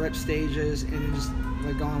 fucking rip stages, and then just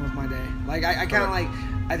like go on with my day. Like I kind of like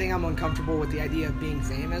I think I'm uncomfortable with the idea of being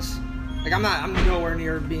famous. Like I'm nowhere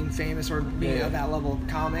near being famous or being at that level of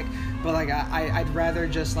comic. But like I'd rather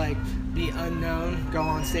just like be unknown, go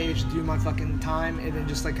on stage, do my fucking time, and then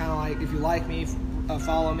just like kind of like if you like me.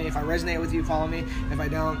 Follow me. If I resonate with you, follow me. If I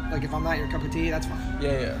don't, like if I'm not your cup of tea, that's fine.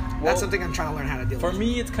 Yeah. Well, That's something I'm trying to learn how to deal with. For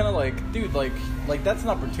me, it's kind of like, dude, like that's an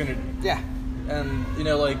opportunity. Yeah. And you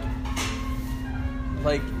know, like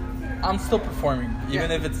I'm still performing,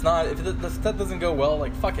 even if it's not, if that doesn't go well,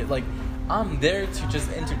 like fuck it, like I'm there to just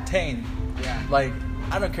entertain. Yeah. Like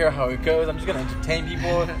I don't care how it goes. I'm just gonna entertain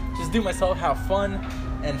people, just do myself, have fun,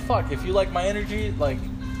 and fuck. If you like my energy, like,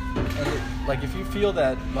 if you feel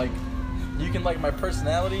that like you can like my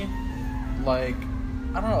personality, like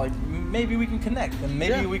I don't know, like maybe we can connect, and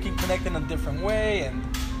maybe we can connect in a different way. And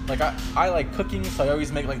like I like cooking, so I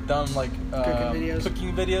always make like dumb like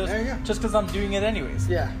cooking videos There you go. just because I'm doing it anyways.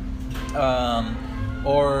 Yeah.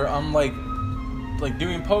 Or I'm like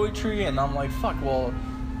doing poetry, and I'm like fuck, well,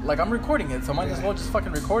 like I'm recording it, so I might as well just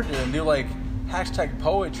fucking record it and do like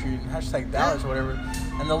 #poetry and #Dallas or whatever,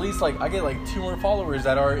 and at least like I get like 2 more followers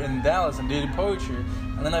that are in Dallas and do the poetry,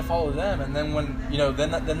 and then I follow them, and then when you know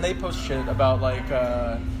then they post shit about like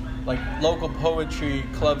local poetry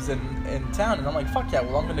clubs in town, and I'm like fuck yeah,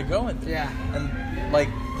 well I'm gonna go in there. Yeah. And like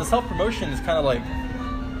the self promotion is kind of like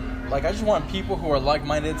I just want people who are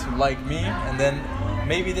like-minded to like me, and then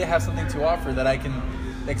maybe they have something to offer that I can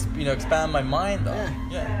expand my mind on.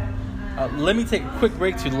 Yeah. Let me take a quick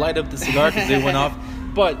break to light up the cigar because they went off.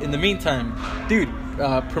 But in the meantime, dude,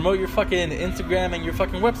 promote your fucking Instagram and your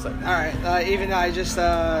fucking website. All right. Even though I just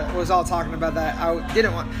was all talking about that, I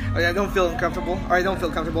don't feel comfortable. Or I don't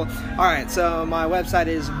feel comfortable. All right. So my website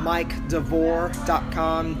is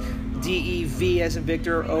MikeDevore.com. DEV as in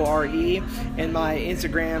Victor, ORE, and my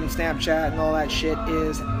Instagram, Snapchat, and all that shit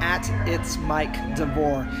is @It's Mike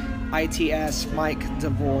DeVore, ITS Mike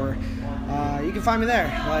DeVore. You can find me there.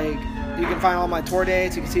 Like you can find all my tour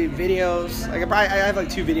dates. You can see videos. Like I have like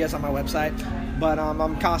 2 videos on my website, but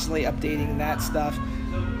I'm constantly updating that stuff.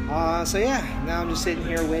 So yeah, now I'm just sitting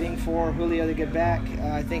here waiting for Julio to get back.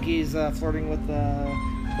 I think he's flirting with the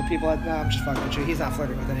people. No, I'm just fucking with you. He's not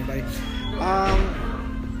flirting with anybody.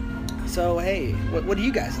 So, hey, what are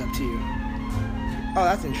you guys up to? Oh,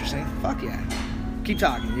 that's interesting. Fuck yeah. Keep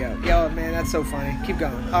talking, yo, man, that's so funny. Keep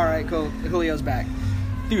going. All right, cool. Julio's back.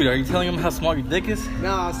 Dude, are you telling him how small your dick is?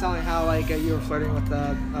 No, I was telling how, like, you were flirting with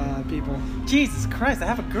people. Jesus Christ, I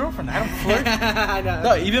have a girlfriend. I don't flirt. I know.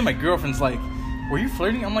 No, even my girlfriend's like, were you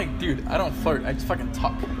flirting? I'm like, dude, I don't flirt. I just fucking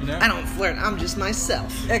talk, you know? I don't flirt. I'm just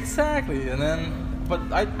myself. Exactly. And then, but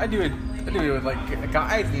I do it with, like,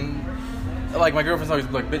 guys, and, like, my girlfriend's always,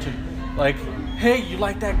 like, bitching. Like, hey, you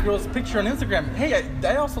like that girl's picture on Instagram? Hey,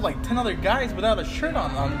 I also like 10 other guys without a shirt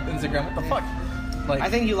on Instagram. What the fuck? Like, I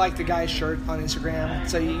think you like the guy's shirt on Instagram,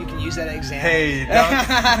 so you can use that as example. Hey, don't.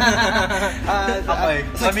 I'm like,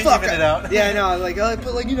 let me even it out. Yeah, I know. Like,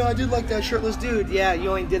 but like, I did like that shirtless dude. Yeah, you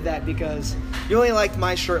only did that because you only liked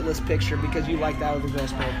my shirtless picture because you liked that other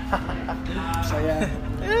girl's pic. So yeah.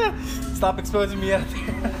 Stop exposing me out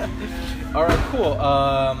there. All right, cool.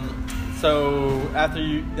 So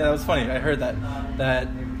after that was funny. I heard that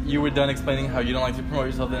you were done explaining how you don't like to promote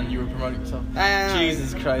yourself, then you were promoting yourself.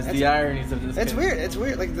 Jesus Christ, the ironies of this. It's weird. It's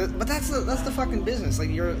weird. Like, but that's the fucking business.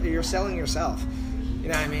 Like, you're selling yourself. You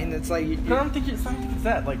know what I mean? It's like. I don't think it's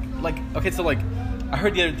that. Like okay, so like, I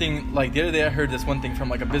heard the other thing. Like the other day, I heard this one thing from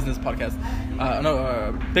like a business podcast.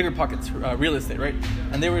 Bigger Pockets, real estate, right?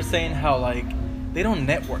 And they were saying how like they don't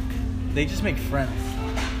network, they just make friends.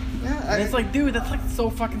 Yeah, and it's like, dude, that's like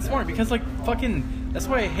so fucking smart because like fucking that's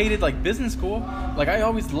why I hated like business school. Like I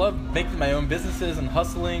always loved making my own businesses and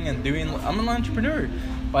hustling and doing. I'm an entrepreneur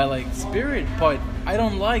by like spirit, but I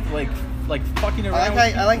don't like fucking around.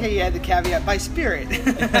 I like how you had the caveat by spirit,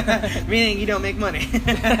 meaning you don't make money.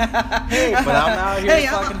 Hey, but I'm out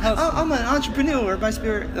here fucking hustling. I'm an entrepreneur by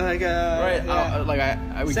spirit. Like right,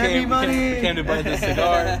 yeah. we came to buy this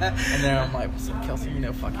cigar, and then I'm like, what's up, Kelsey?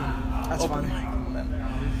 Fucking. That's open funny. mic.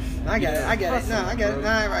 I get it. No, I get it. No,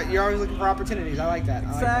 right. You're always looking for opportunities. I like that.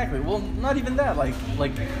 Exactly. Well, not even that. Like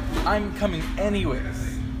I'm coming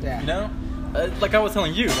anyways. Yeah. You know, like I was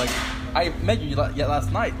telling you, like I met you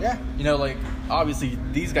last night. Yeah. You know, like obviously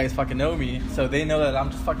these guys fucking know me, so they know that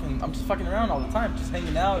I'm just fucking around all the time, just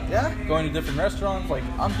hanging out. Yeah. Going to different restaurants. Like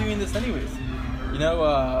I'm doing this anyways. You know,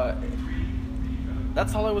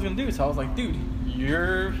 that's all I was gonna do. So I was like, dude,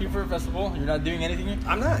 you're here for a festival. You're not doing anything.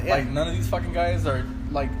 I'm not. Yeah. Like, none of these fucking guys are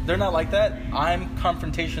like, they're not like that. I'm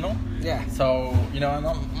confrontational. Yeah. So, you know, and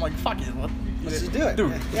I'm like, fuck it. Let's just do it.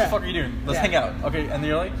 Dude, Yeah. what the fuck are you doing? Let's hang out. Okay. And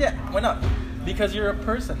you're like, yeah, why not? Because you're a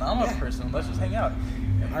person. I'm a person. Let's just hang out.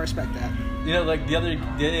 I respect that. You know, like the other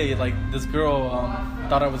day, like this girl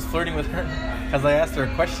thought I was flirting with her because I asked her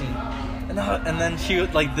a question, and then she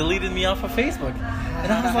like deleted me off of Facebook,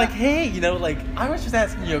 and I was like, hey, you know, like I was just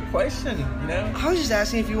asking you a question, you know. I was just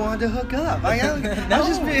asking if you wanted to hook up. I No,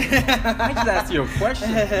 was just I just asked you a question,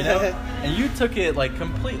 you know, and you took it like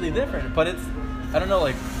completely different. But it's, I don't know,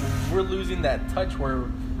 like we're losing that touch where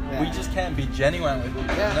we just can't be genuine with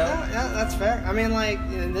people. Yeah, you know? yeah, that's fair. I mean, like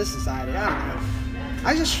in this society, I don't know.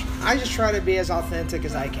 I just try to be as authentic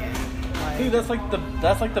as I can. Like, Dude, that's like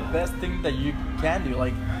the best thing that you can do.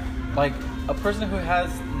 Like a person who has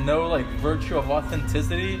no like virtue of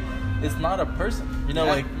authenticity is not a person. You know,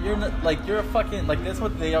 like you're a fucking, like that's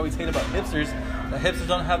what they always hate about hipsters. The hipsters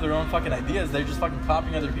don't have their own fucking ideas. They're just fucking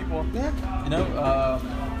copying other people. Yeah. You know,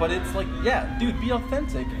 but it's like, yeah, dude, be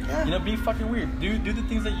authentic. Yeah. You know, be fucking weird. Do the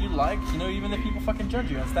things that you like. You know, even if people fucking judge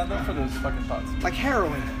you, and stand up for those fucking thoughts. like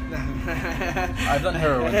heroin. I've done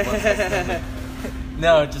heroin once.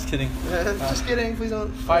 No, just kidding. Just kidding. Please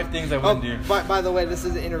don't. 5 things I wouldn't do. By the way, this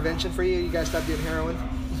is an intervention for you. You guys stop doing heroin.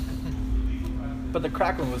 But the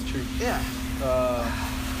crack one was true. Yeah.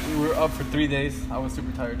 We were up for 3 days. I was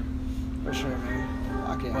super tired. For sure, man.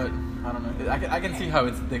 Fuck yeah. But I don't know. I can see how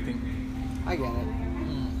it's addicting. I get it.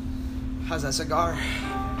 How's that cigar?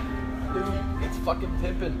 Dude, it's fucking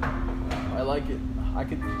pimpin'. I like it.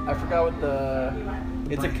 I forgot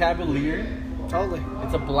what it's a Cavalier. Totally.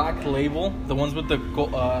 It's a black label. The ones with the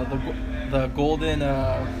golden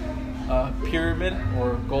pyramid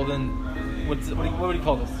or golden. What would you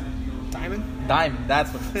call this? Diamond? Diamond.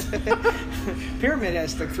 That's what it is. Pyramid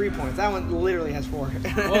has like 3 points. That one literally has 4.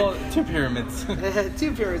 Well, 2 pyramids.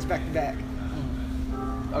 2 pyramids back to back.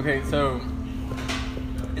 Okay, so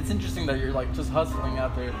it's interesting that you're like just hustling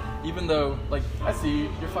out there, even though like I see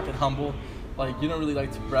you're fucking humble, like you don't really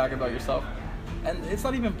like to brag about yourself, and it's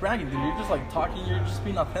not even bragging, dude. You're just like talking, you're just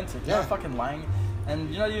being authentic. You're not fucking lying, and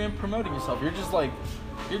you're not even promoting yourself. We're just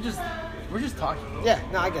we're talking. Yeah,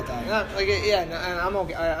 no, I get that. No, like, yeah, no, and I'm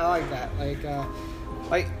okay. I like that.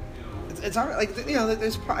 Like it's hard. Like, you know,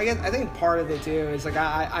 there's. I think part of it too is like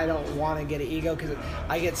I don't want to get an ego because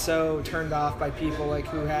I get so turned off by people like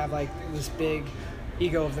who have like this big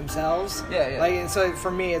ego of themselves. Yeah. Like, and so for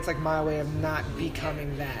me, it's like my way of not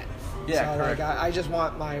becoming that. Yeah, so, correct. Like, I just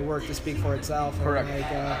want my work to speak for itself. And, Correct.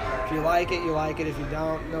 Like, if you like it, you like it. If you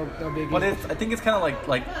don't, no big deal. But I think it's kind of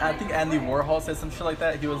like I think Andy Warhol said some shit like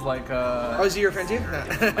that. He was like, Oh, is he your friend too? No.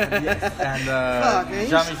 yes, and Fuck, man,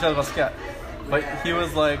 Jean-Michel Basquiat. But he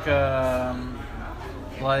was like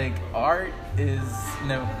art is, you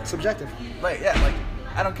know, Subjective. like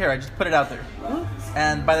I don't care. I just put it out there,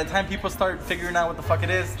 and by the time people start figuring out what the fuck it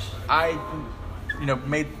is, I, you know,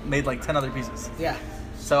 made like 10 other pieces. Yeah.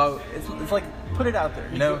 So it's like put it out there,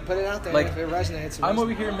 you know. Put it out there. Like, If it resonates. I'm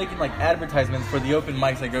over here making like advertisements for the open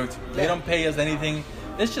mics I go to. They don't pay us anything.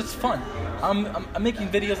 It's just fun. I'm making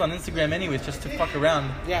videos on Instagram anyways just to fuck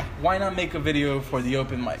around. Yeah. Why not make a video for the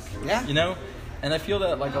open mic? Yeah. You know? And I feel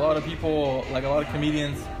that like a lot of people, like a lot of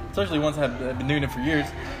comedians, especially ones that have been doing it for years,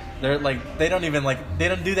 they're like, they don't do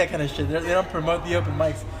that kind of shit. They don't promote the open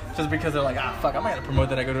mics just because they're like, fuck, I'm not gonna promote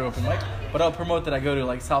that I go to an open mic, but I'll promote that I go to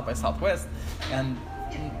like South by Southwest. And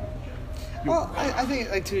Well, I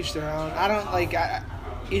think like to each their own. I don't like, I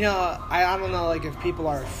don't know like if people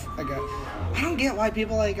are like I don't get why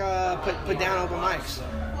people like put down open mics.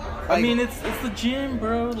 Like, I mean, it's the gym,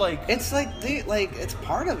 bro. Like it's like it's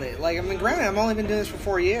part of it. Like, I mean, granted, I've only been doing this for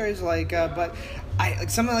 4 years. Like, but I like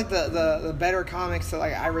some of like the better comics that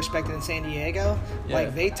like I respected in San Diego. Yeah.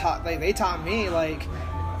 Like they taught me like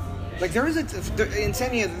there was in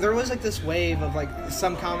San Diego there was like this wave of like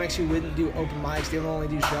some comics who wouldn't do open mics. They would only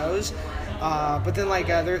do shows. But then like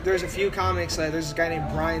there's a few comics. There's this guy named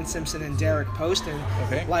Brian Simpson and Derek Poston.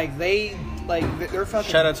 Okay. Like they're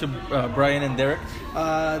fucking. shout out to Brian and Derek.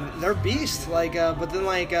 They're beasts. Like, but then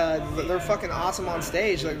like they're fucking awesome on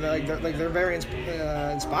stage. They're very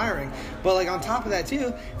inspiring. But like on top of that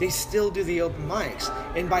too, they still do the open mics.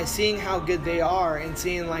 And by seeing how good they are and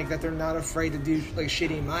seeing like that they're not afraid to do like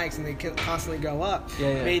shitty mics and they can constantly go up,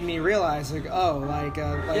 made me realize like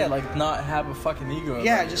like not have a fucking ego.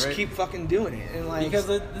 yeah, about it, just right? keep fucking doing it. And like because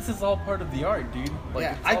this is all part of the art, dude. Like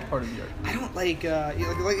Yeah, it's all part of the art. I don't like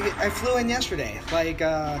I flew in yesterday. yesterday. Like,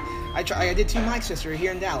 I did 2 mics yesterday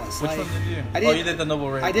here in Dallas. Which like, one did I you? You did the Noble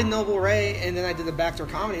Ray. I did Noble Ray, and then I did the Backdoor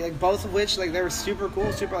Comedy. Like, both of which, like, they were super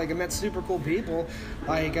cool. I met super cool people.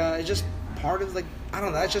 Like, it's just part of, like, I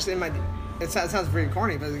don't know. That's just in my. It sounds very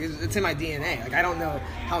corny, but it's in my DNA. Like, I don't know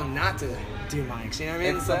how not to do mics. You know what I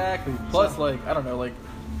mean? Exactly. Plus, like, I don't know, like,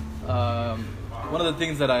 one of the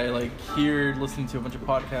things that I like hear listening to a bunch of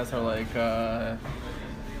podcasts are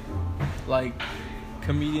like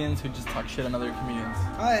comedians who just talk shit on other comedians.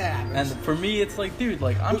 Oh yeah. And for me, it's like, dude,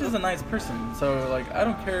 like, I'm just a nice person, so like, I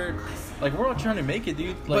don't care. Like, we're all trying to make it,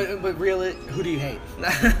 dude. Like, but really, who do you hate?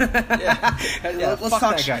 yeah,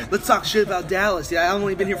 Let's talk shit about Dallas. Yeah, I've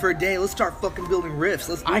only been here for a day. Let's start fucking building riffs.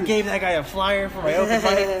 Let's. I gave that guy a flyer for my open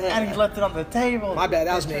mic, and he left it on the table. My bad.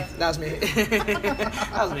 That was me. That was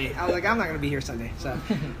me. I was like, I'm not gonna be here Sunday. So,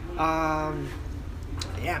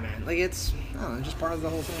 yeah, man. Like, it's, I don't know, just part of the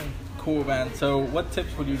whole thing. Cool, man. So, what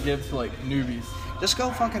tips would you give to like newbies? Just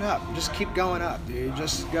go fucking up. Just keep going up, dude.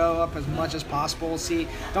 Just go up as much as possible. See,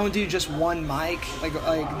 don't do just one mic.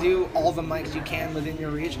 Like do all the mics you can within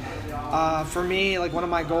your reach. For me, like, one of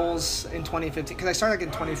my goals in 2015, because I started like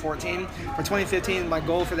in 2014. For 2015, my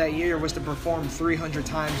goal for that year was to perform 300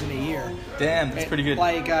 times in a year. Damn, that's pretty good.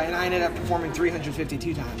 Like, and I ended up performing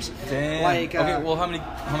 352 times. Damn. Like, okay, well, how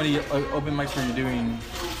many open mics are you doing?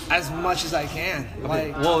 As much as I can.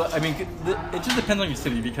 Okay. Like, well, I mean, it just depends on your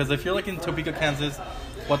city, because if you're like in Topeka, Kansas,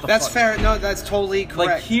 what the that's fuck? fair. No, that's totally correct.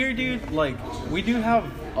 Like, here, dude, like, we do have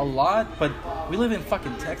a lot, but we live in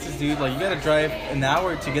fucking Texas, dude. Like, you gotta drive an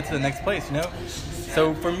hour to get to the next place, you know?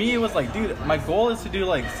 So for me, it was like, dude, my goal is to do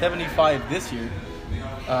like 75 this year.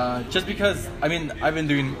 Just because, I mean,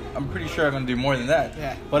 I'm pretty sure I'm gonna do more than that.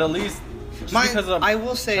 Yeah. But at least, because I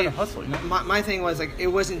will say, trying to hustle, you know? my thing was, like, it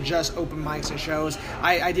wasn't just open mics and shows.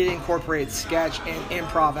 I did incorporate sketch and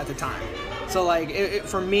improv at the time. So, like,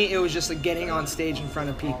 for me, it was just like getting on stage in front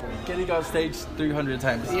of people. Getting on stage 300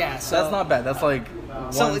 times. Yeah, so that's not bad. That's like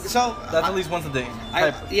once, that's at least once a day.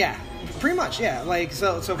 Yeah, pretty much. Yeah, like,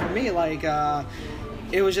 so for me, like,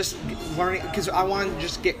 it was just learning, because I wanted to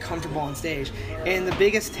just get comfortable on stage. And the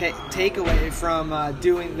biggest takeaway from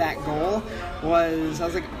doing that goal was, I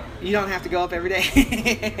was like, you don't have to go up every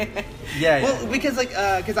day. Yeah. Well, because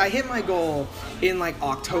I hit my goal in like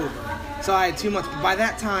October, so I had 2 months. By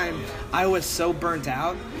that time, I was so burnt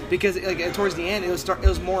out, because like towards the end, it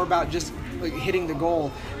was more about just like hitting the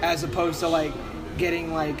goal as opposed to like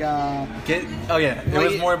getting like it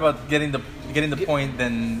was more about getting the point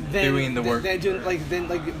than doing the work. Than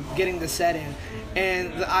getting the set in.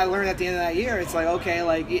 And I learned at the end of that year, it's like, okay,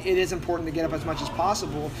 like, it is important to get up as much as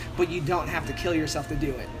possible, but you don't have to kill yourself to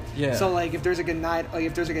do it. Yeah. So, like, if there's like a night, like,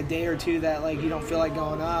 if there's like a day or two that, like, you don't feel like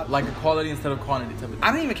going up, like a quality instead of quantity type of thing.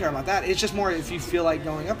 I don't even care about that. It's just more if you feel like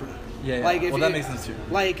going up or not. Yeah. Like, if that makes sense too.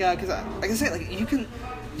 Like, because like I said, like,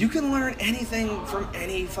 you can learn anything from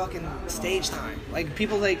any fucking stage time. Like,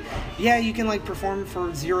 people, like, yeah, you can, like, perform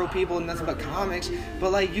for 0 people and nothing but comics,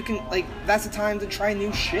 but, like, you can, like, that's the time to try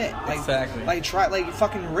new shit. Like, exactly. Like, try, like,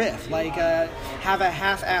 fucking riff. Like, have a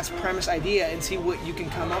half-assed premise idea and see what you can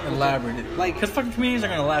come up with. Elaborate it. Like, because fucking comedians are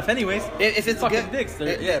gonna laugh anyways. If it's fucking good, dicks. But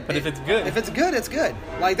if it's good. If it's good, it's good.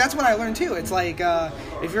 Like, that's what I learned, too. It's like,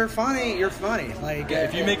 if you're funny, you're funny. Like,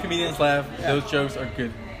 if you make comedians laugh, those jokes are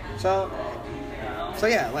good. So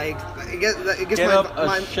yeah, like, it gets get my, up a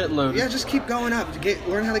shitload. Yeah, just keep going up.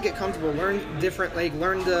 Learn how to get comfortable. Learn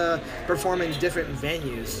to perform in different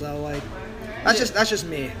venues. So, like, that's just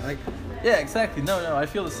me. Like, yeah, exactly. No, I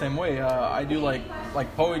feel the same way. I do like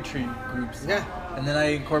poetry groups. Yeah. And then I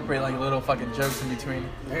incorporate like little fucking jokes in between.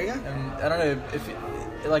 There you go. And I don't know if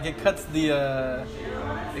it cuts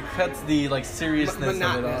the like seriousness of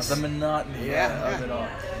it all, the monotony of it all.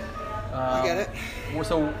 I get it.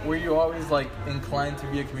 So, were you always like inclined to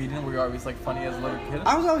be a comedian? Were you always like funny as a little kid?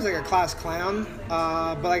 I was always like a class clown,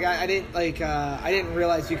 but like I didn't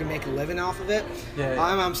realize you can make a living off of it. Yeah.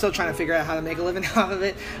 I'm still trying to figure out how to make a living off of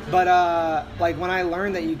it. But like when I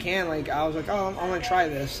learned that you can, like I was like, oh, I'm gonna try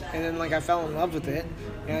this, and then like I fell in love with it,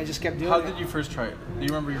 and I just kept doing it. How did you first try it? Do you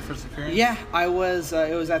remember your first experience? Yeah, I was.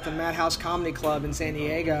 It was at the Madhouse Comedy Club in San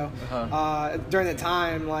Diego. During the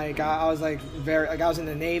time, like I was like I was in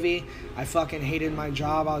the Navy. I fucking hated my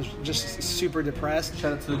job. I was just super depressed.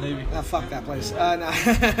 Shout out to the Navy. Fuck that place.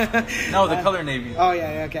 No, the color Navy. Oh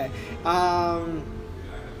yeah, okay.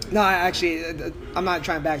 No, I'm not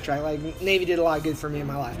trying to backtrack. Like, Navy did a lot of good for me in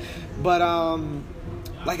my life, but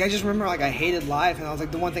like I just remember like I hated life, and I was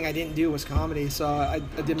like the one thing I didn't do was comedy. So I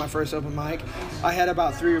did my first open mic. I had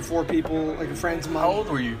about 3 or 4 people, like friends of mine. How old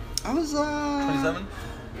were you? I was 27.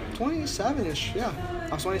 27-ish. Yeah,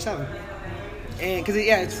 I was 27. And because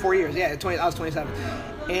it's 4 years. Yeah, I was 27.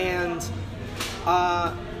 and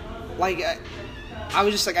like I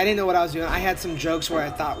was just like, I didn't know what I was doing. I had some jokes where I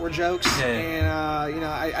thought were jokes, and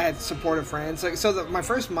I had supportive friends. Like, so my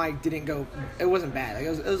first mic didn't go. It wasn't bad. Like,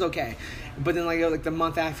 it was okay. But then like the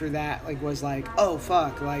month after that, like was like, oh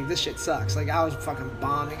fuck, like this shit sucks. Like I was fucking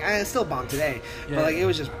bombing. I still bomb today, but like it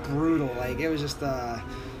was just brutal. Like it was just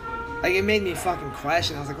like it made me fucking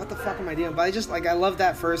question. I was like, what the fuck am I doing? But I just like I loved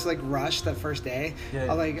that first like rush, that first day. I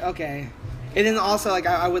was like, okay. And then also like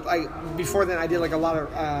I would like before then I did like a lot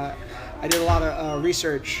of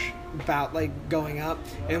research about like going up,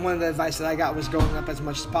 and one of the advice that I got was going up as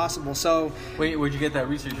much as possible. So wait, where'd you get that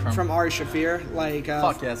research from? From Ari Shafir, like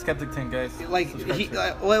fuck yeah, Skeptic 10 guys. Like he,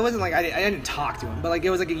 well, it wasn't like I didn't talk to him, but like it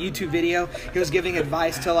was like a YouTube video. He was giving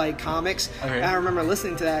advice to like comics, and I remember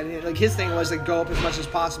listening to that. And like his thing was like go up as much as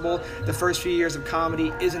possible. The first few years of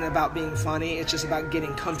comedy isn't about being funny; it's just about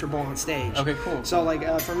getting comfortable on stage. Okay, cool. So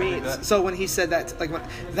like for me, so when he said that, like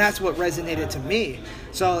that's what resonated to me.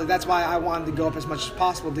 So that's why I wanted to go up as much as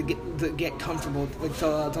possible to get comfortable, like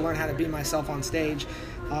to learn how to be myself on stage.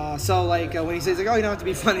 So like when he says like, oh, you don't have to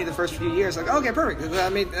be funny the first few years, like okay, perfect.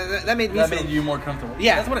 That made you more comfortable.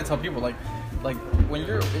 Yeah, that's what I tell people. Like when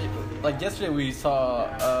you're like yesterday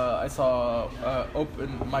I saw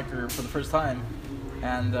open micer for the first time,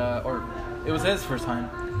 and or it was his first time,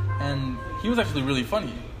 and he was actually really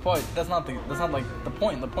funny. But that's not like the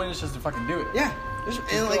point. The point is just to fucking do it. Yeah.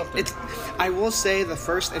 And like I will say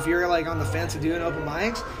if you're like on the fence of doing open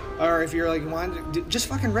mics, or if you're like wanting to just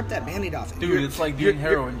fucking rip that Band-Aid off. Dude, it's like doing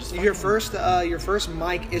heroin. Your first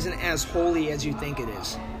mic isn't as holy as you think it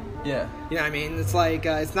is. Yeah. You know what I mean? It's like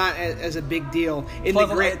it's not as a big deal. I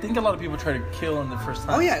think a lot of people try to kill in the first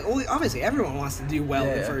time. Oh yeah, well, obviously everyone wants to do well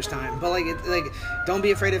the first time, but like don't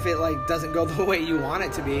be afraid if it like doesn't go the way you want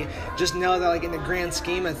it to be. Just know that like in the grand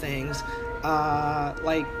scheme of things,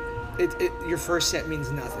 like. Your first set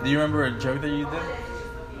means nothing. Do you remember a joke that you did?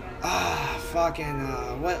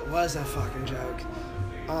 What was a fucking joke?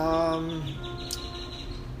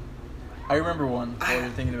 I remember one while you're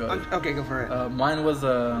thinking about it. Okay, go for it. Mine was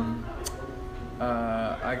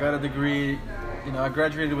I got a degree, I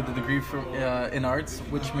graduated with a degree in arts,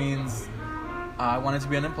 which means I wanted to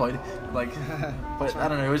be unemployed. Like, but I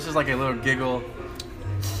don't know, it was just like a little giggle.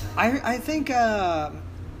 I think, I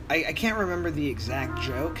can't remember the exact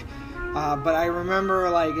joke. But I remember,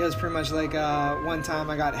 like, it was pretty much like one time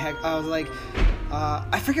I was like,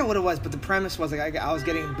 I forget what it was, but the premise was like I was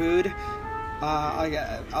getting booed.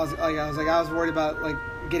 I was worried about like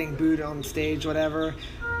getting booed on stage, whatever.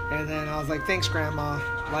 And then I was like, thanks, Grandma.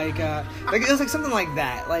 Like it was like something like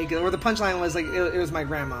that. Like where the punchline was like it was my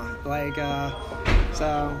grandma. Like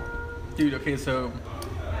so. Dude, okay, so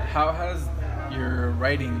how has your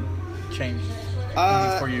writing changed in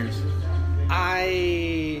these 4 years?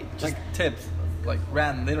 Just tips, like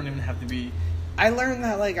random. They don't even have to be. I learned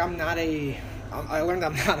that like I'm not a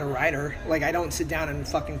writer. Like I don't sit down and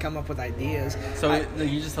fucking come up with ideas. So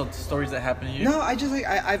you just tell stories that happen to you? No, I just like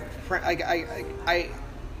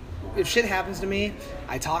if shit happens to me,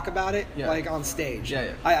 I talk about it like on stage.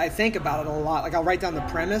 Yeah. I think about it a lot. Like I'll write down the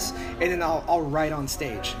premise and then I'll write on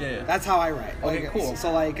stage. Yeah. That's how I write. Okay, like, cool.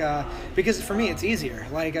 So like because for me it's easier.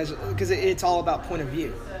 Like because it's all about point of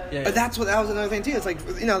view. Yeah. But that was another thing too. It's like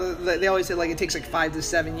they always say like it takes like 5 to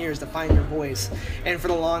 7 years to find your voice, and for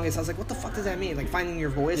the longest I was like, what the fuck does that mean? Like finding your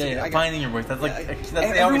voice? Yeah. Finding your voice. That's like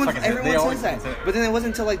everyone says that. But then it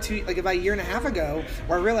wasn't until like about a year and a half ago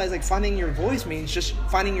where I realized like finding your voice means just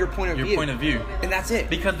finding your point of view. Your point of view. And that's it.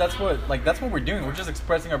 Because that's what we're doing. We're just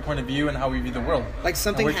expressing our point of view and how we view the world. Like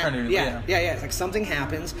something happens. Yeah. It's like something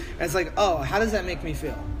happens, and it's like, oh, how does that make me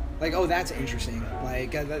feel? Like, oh, that's interesting.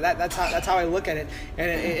 Like that's how I look at it,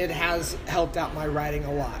 and it has helped out my writing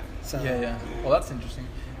a lot. So yeah. Well, that's interesting.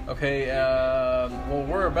 Okay, well,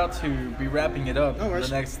 we're about to be wrapping it up in the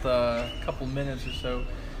next couple minutes or so.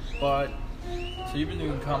 But so you've been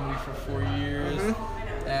doing comedy for 4 years,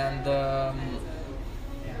 and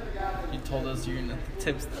you told us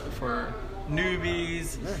tips for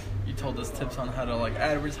newbies. You told us tips on how to like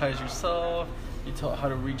advertise yourself. You told how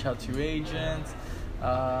to reach out to agents.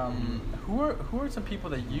 Who are some people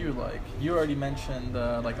that you like? You already mentioned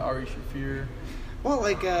like Ari Shafir. Well,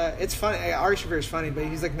 like it's funny. Ari Shafir is funny, but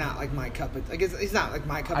he's like not like my cup. Like he's not like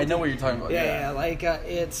my cup. I know what you're talking about. Yeah. Like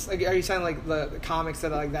it's like, are you saying like the comics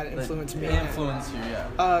that like that influenced me? Influence you,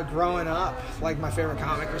 yeah. Growing up, like my favorite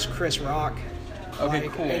comic was Chris Rock. Okay,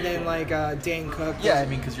 like, cool. And then like Dane Cook. Yeah, I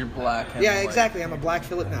mean, because you're black. Yeah, exactly. I'm a black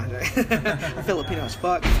Filipino. I'm Filipino as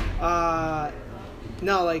fuck.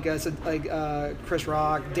 No, like Chris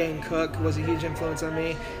Rock, Dane Cook was a huge influence on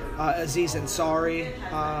me. Aziz Ansari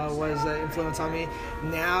was an influence on me.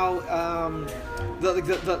 Now,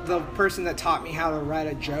 the person that taught me how to write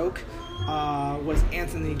a joke was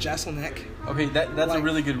Anthony Jeselnik. Okay, that's Like, a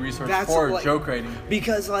really good resource that's, for like, joke writing.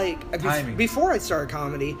 Because, like, Timing. before I started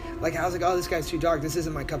comedy, like, I was like, oh, this guy's too dark. This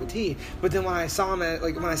isn't my cup of tea. But then when I saw him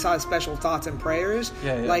when I saw his special thoughts and prayers,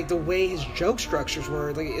 Yeah. like, the way his joke structures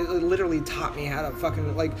were, like, it literally taught me how to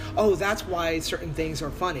fucking, like, oh, that's why certain things are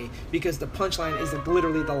funny. Because the punchline is, like,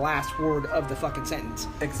 literally the last word of the fucking sentence.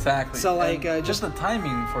 Exactly. So, like, And just the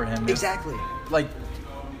timing for him. Is, Exactly. like,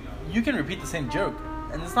 you can repeat the same joke,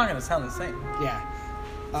 and it's not going to sound the same. Yeah.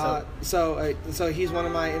 So he's one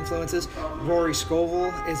of my influences. Rory Scovel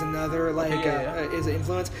is another is an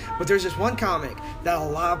influence. But there's this one comic that a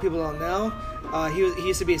lot of people don't know. He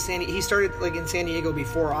used to be he started like in San Diego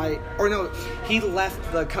before he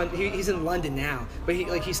left the country. He's in London now, but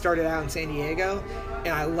he started out in San Diego,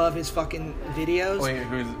 and I love his fucking videos. Wait,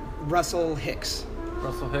 who's Russell Hicks.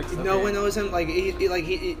 Russell Hicks? No Okay. one knows him. Like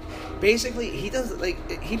he basically he does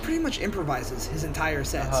he pretty much improvises his entire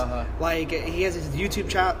sets. Like he has his YouTube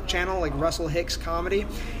channel like Russell Hicks Comedy,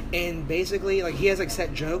 and basically like he has like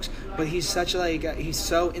set jokes, but he's such he's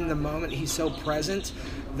so in the moment, he's so present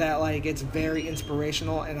that like it's very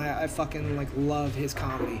inspirational, and I fucking like love his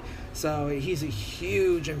comedy. So he's a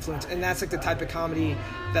huge influence, and that's like the type of comedy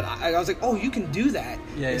that I was like, oh, you can do that.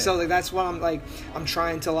 Yeah. So like that's what I'm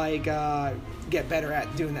trying to like get better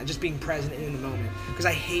at doing that, just being present and in the moment. Because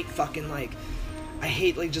I hate fucking like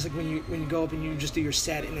just like when you go up and you just do your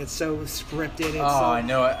set and it's so scripted. It's I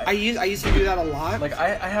know. I used to do that a lot. Like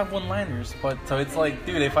I have one-liners, but so it's like,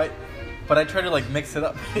 dude, but I try to like mix it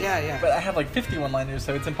up. Yeah. But I have like 50 one-liners,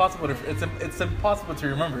 so it's impossible to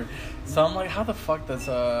remember. So I'm like, how the fuck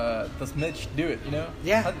does Mitch do it? You know?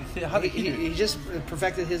 Yeah. How did he do it? He just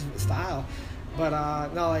perfected his style. But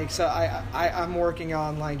no, like so I'm working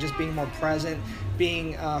on like just being more present,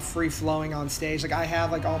 being free flowing on stage. Like I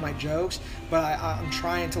have like all my jokes, but I'm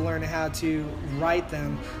trying to learn how to write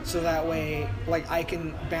them so that way like I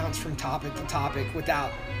can bounce from topic to topic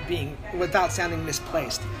without sounding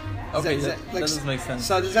misplaced. Okay, that does make sense.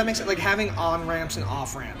 So does that make sense? Like having on ramps and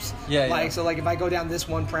off ramps. Yeah. Like so, like if I go down this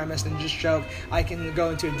one premise and just joke, I can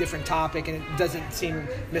go into a different topic and it doesn't seem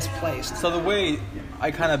misplaced. So the way I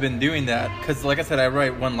kind of been doing that, because like I said, I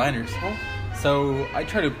write one-liners. So I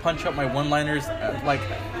try to punch up my one-liners like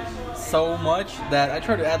so much that I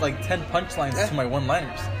try to add like 10 punchlines to my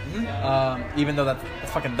one-liners. Even though that's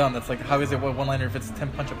fucking dumb. That's like, how is it one-liner if it's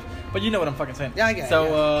 10 punch-ups? But you know what I'm fucking saying. Yeah, I get it.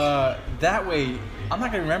 So that way, I'm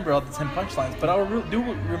not going to remember all the 10 punchlines, but I'll do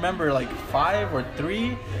remember like 5 or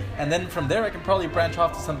 3, and then from there I can probably branch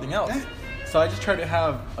off to something else. Yeah. So I just try to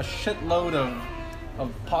have a shitload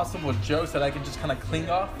of possible jokes that I can just kind of cling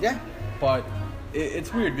off. Yeah. But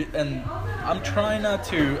it's weird, and I'm trying not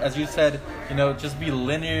to, as you said, you know, just be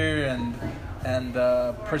linear and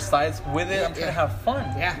precise with it. I'm trying to have fun.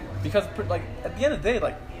 Yeah. Because like at the end of the day,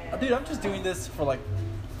 like, dude, I'm just doing this for like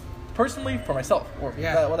personally for myself. Or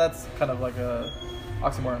that's kind of like a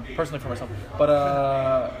oxymoron. Personally for myself, but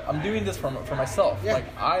I'm doing this for myself. Yeah.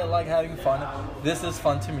 Like I like having fun. This is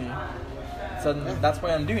fun to me. So that's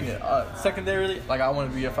why I'm doing it. Secondarily, like I want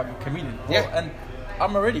to be a fucking comedian. Well, Yeah. And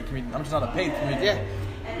I'm already a comedian. I'm just not a paid comedian.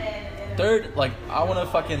 Yeah. Third, like I want to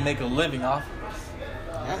fucking make a living off of this.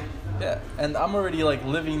 Yeah. Yeah, and I'm already like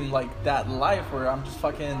living like that life where I'm just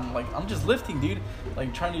fucking like I'm just lifting, dude.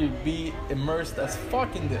 Like trying to be immersed as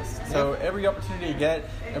fuck in this. So every opportunity you get,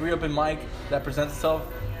 every open mic that presents itself,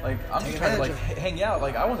 like I'm just trying to like hang out.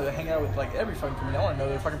 Like I want to hang out with like every fucking comedian. I want to know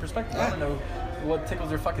their fucking perspective. I want to know what tickles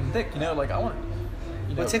their fucking dick. You know, like I want.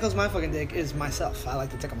 You know, What tickles my fucking dick is myself. I like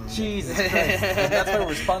to tickle my own dick. Jesus Christ. And that's why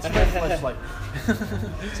we're sponsored by Fleshlight.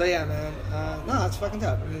 So yeah, man. No, that's fucking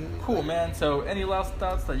dope. I mean, Cool, man. So any last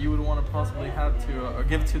thoughts that you would want to possibly have to or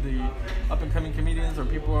give to the up and coming comedians or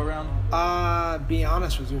people around? Be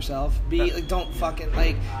honest with yourself. Don't fucking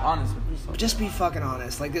like. Honest with yourself. Just be fucking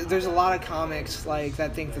honest. Like, there's a lot of comics like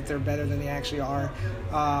that think that they're better than they actually are.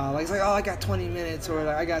 Like, it's like, oh, I got 20 minutes or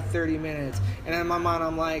like, I got 30 minutes, and in my mind,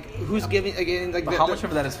 I'm like, who's giving again? Like, But how much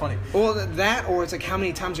of that is funny? Well, that or it's like, how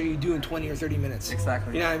many times are you doing 20 or 30 minutes?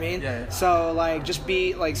 Exactly. You know what I mean? Yeah. So like, just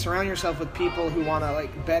be like, surround yourself with people who want to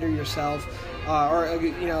like better yourself, or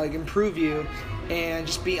you know, like improve you, and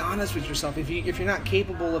just be honest with yourself. If you're not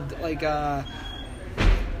capable of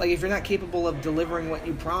like if you're not capable of delivering what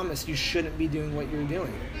you promised, you shouldn't be doing what you're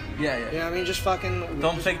doing. Yeah. You know what I mean? Just fucking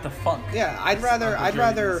Don't just, fake the funk. Yeah, I'd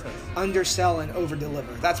rather says. undersell and over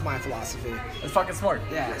deliver. That's my philosophy. It's fucking smart.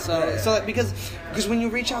 Yeah. So because when you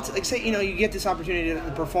reach out to, like, say, you know, you get this opportunity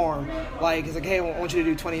to perform, like it's like, hey, I want you to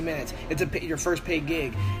do 20 minutes. It's your first paid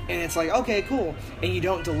gig, and it's like, okay, cool, and you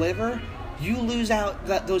don't deliver, you lose out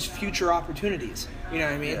those future opportunities. You know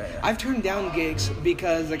what I mean? Yeah. I've turned down gigs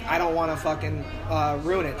because like I don't want to fucking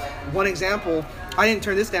ruin it. One example, I didn't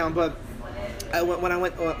turn this down, but when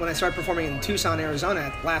I started performing in Tucson, Arizona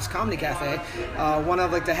at Laughs Comedy Cafe, one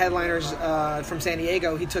of like the headliners from San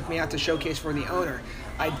Diego, he took me out to showcase for the owner.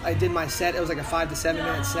 I did my set. It was like a 5 to 7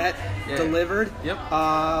 minute set, delivered. Yep.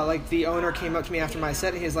 Like the owner came up to me after my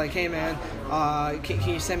set and he's like, "Hey man, can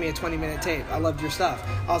you send me a 20-minute tape? I loved your stuff."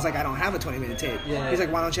 I was like, "I don't have a 20-minute tape." Yeah. He's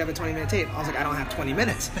like, "Why don't you have a 20-minute tape?" I was like, "I don't have 20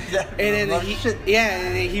 minutes." Yeah. And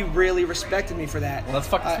then he really respected me for that. Well, that's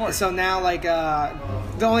fucking smart. So now like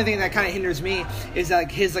the only thing that kind of hinders me is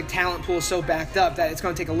like his like talent pool is so backed up that it's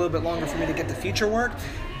going to take a little bit longer for me to get the feature work.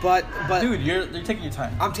 But dude, you're taking your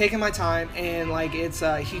time. I'm taking my time, and like it's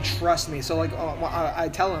he trusts me. So like I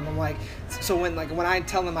tell him, I'm like, so when I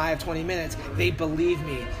tell them I have 20 minutes, they believe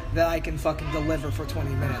me that I can fucking deliver for 20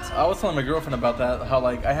 minutes. I was telling my girlfriend about that, how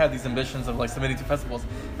like I had these ambitions of like submitting to festivals,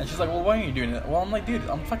 and she's like, "Well, why aren't you doing it?" Well, I'm like, dude,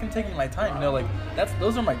 I'm fucking taking my time. You know, like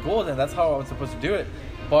those are my goals, and that's how I was supposed to do it.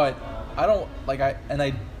 But I don't like I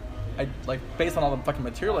like based on all the fucking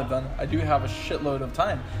material I've done, I do have a shitload of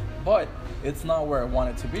time, but it's not where I want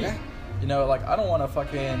it to be. Yeah. You know, like I don't want to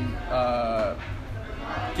fucking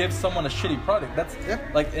give someone a shitty product. That's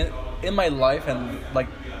like in my life, and like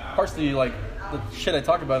partially like the shit I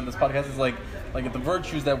talk about in this podcast is like the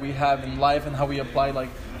virtues that we have in life and how we apply like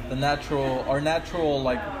our natural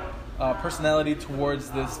like personality towards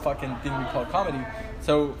this fucking thing we call comedy.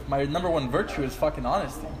 So my number one virtue is fucking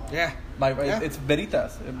honesty. Yeah. It's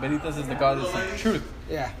Veritas. Veritas is the goddess of truth.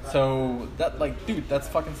 Yeah. So that like, dude, that's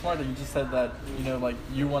fucking smart that you just said that. You know, like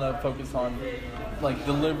you want to focus on like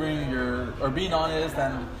delivering or being honest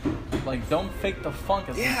and like don't fake the funk.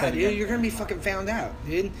 As Yeah, said dude, again. you're gonna be fucking found out,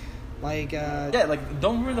 dude. Like like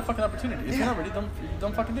don't ruin the fucking opportunity. If you're not ready,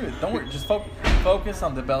 don't fucking do it. Don't worry. Just focus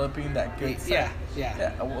on developing that good set.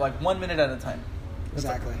 Yeah. Like 1 minute at a time.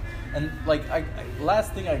 Exactly. And like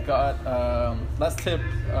last thing I got, last tip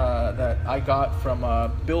that I got from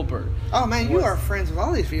Bill Burr. Oh man, you are friends with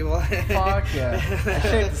all these people. Fuck yeah! I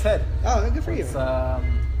shaved his head. Oh, good for you.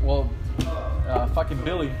 Fucking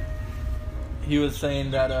Billy. He was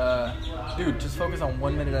saying that, dude, just focus on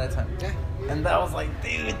 1 minute at a time. Yeah. And that was like,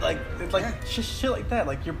 dude, like it's like just shit like that.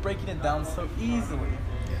 Like you're breaking it down so easily.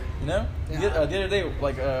 You know? Yeah. The other day,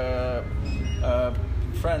 like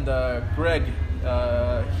friend Greg,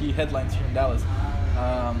 he headlines here in Dallas.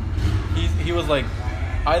 He was like,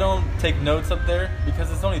 I don't take notes up there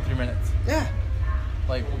because it's only 3 minutes. Yeah.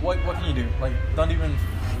 Like what can you do? Like don't even.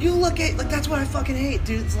 You look at, like, that's what I fucking hate,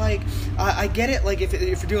 dude. It's like, I get it, like, if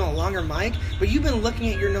you're doing a longer mic, but you've been looking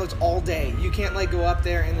at your notes all day. You can't, like, go up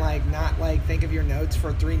there and, like, not, like, think of your notes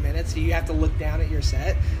for 3 minutes. So you have to look down at your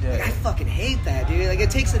set. Yeah. Like, I fucking hate that, dude. Like, it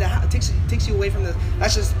takes you away from the,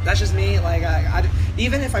 that's just me. Like, I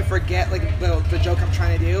even if I forget, like, the joke I'm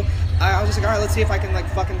trying to do, I was just like, all right, let's see if I can, like,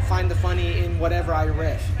 fucking find the funny in whatever I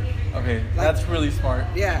riff. Okay, that's really smart.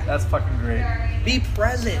 Yeah. That's fucking great. Be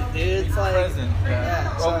present, dude. It's like, Present,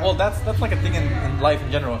 yeah. so- Well, that's like a thing in life in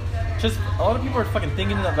general. Just a lot of people are fucking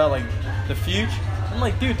thinking about like the future. I'm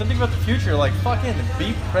like, dude, don't think about the future. Like, fucking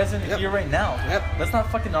be present here right now. Yep. Let's not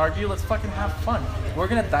fucking argue. Let's fucking have fun. We're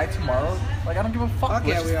gonna die tomorrow. Like, I don't give a fuck. Fuck Let's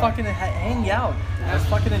yeah, just we are. fucking hang out. Let's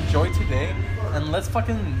fucking enjoy today, and let's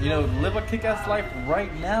fucking live a kick-ass life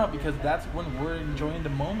right now because that's when we're enjoying the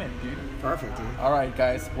moment, dude. Perfect, dude. All right,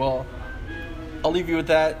 guys. Well, I'll leave you with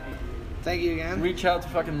that. Thank you again. Reach out to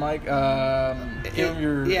fucking Mike. Give him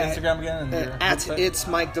your Instagram again. And your at website. it's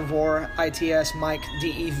Mike DeVore, ITS Mike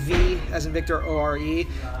DEV as in Victor ORE.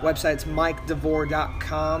 Website's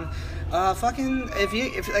MikeDeVore.com. Fucking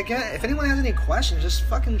if anyone has any questions, just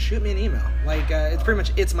fucking shoot me an email. Like it's pretty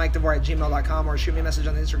much it's MikeDeVore@gmail.com or shoot me a message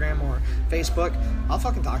on Instagram or Facebook. I'll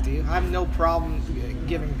fucking talk to you. I have no problem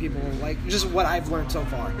giving people like just what I've learned so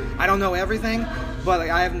far. I don't know everything, but like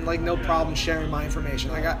I have like no problem sharing my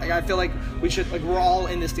information. Like I feel like we should like we're all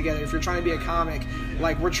in this together. If you're trying to be a comic,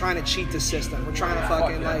 like we're trying to cheat the system. We're trying to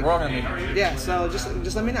fucking like we're all gonna make it. yeah. So just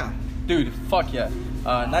let me know, dude. Fuck yeah.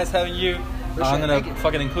 Nice having you. I'm gonna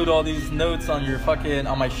fucking include all these notes on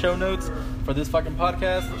my show notes for this fucking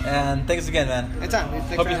podcast. And thanks again, man. Anytime, dude.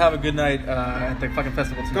 Thanks Hope for you have a good night at the fucking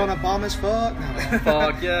festival tonight. Gonna bomb as fuck. No.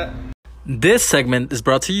 Fuck yeah. This segment is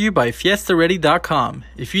brought to you by FiestaReady.com.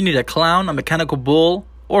 If you need a clown, a mechanical bull,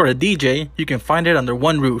 or a DJ, you can find it under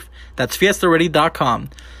one roof. That's fiestaready.com.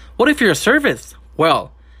 What if you're a service?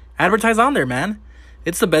 Well, advertise on there, man.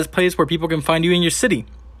 It's the best place where people can find you in your city.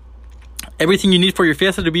 Everything you need for your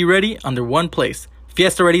fiesta to be ready under one place.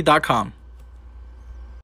 fiestaready.com.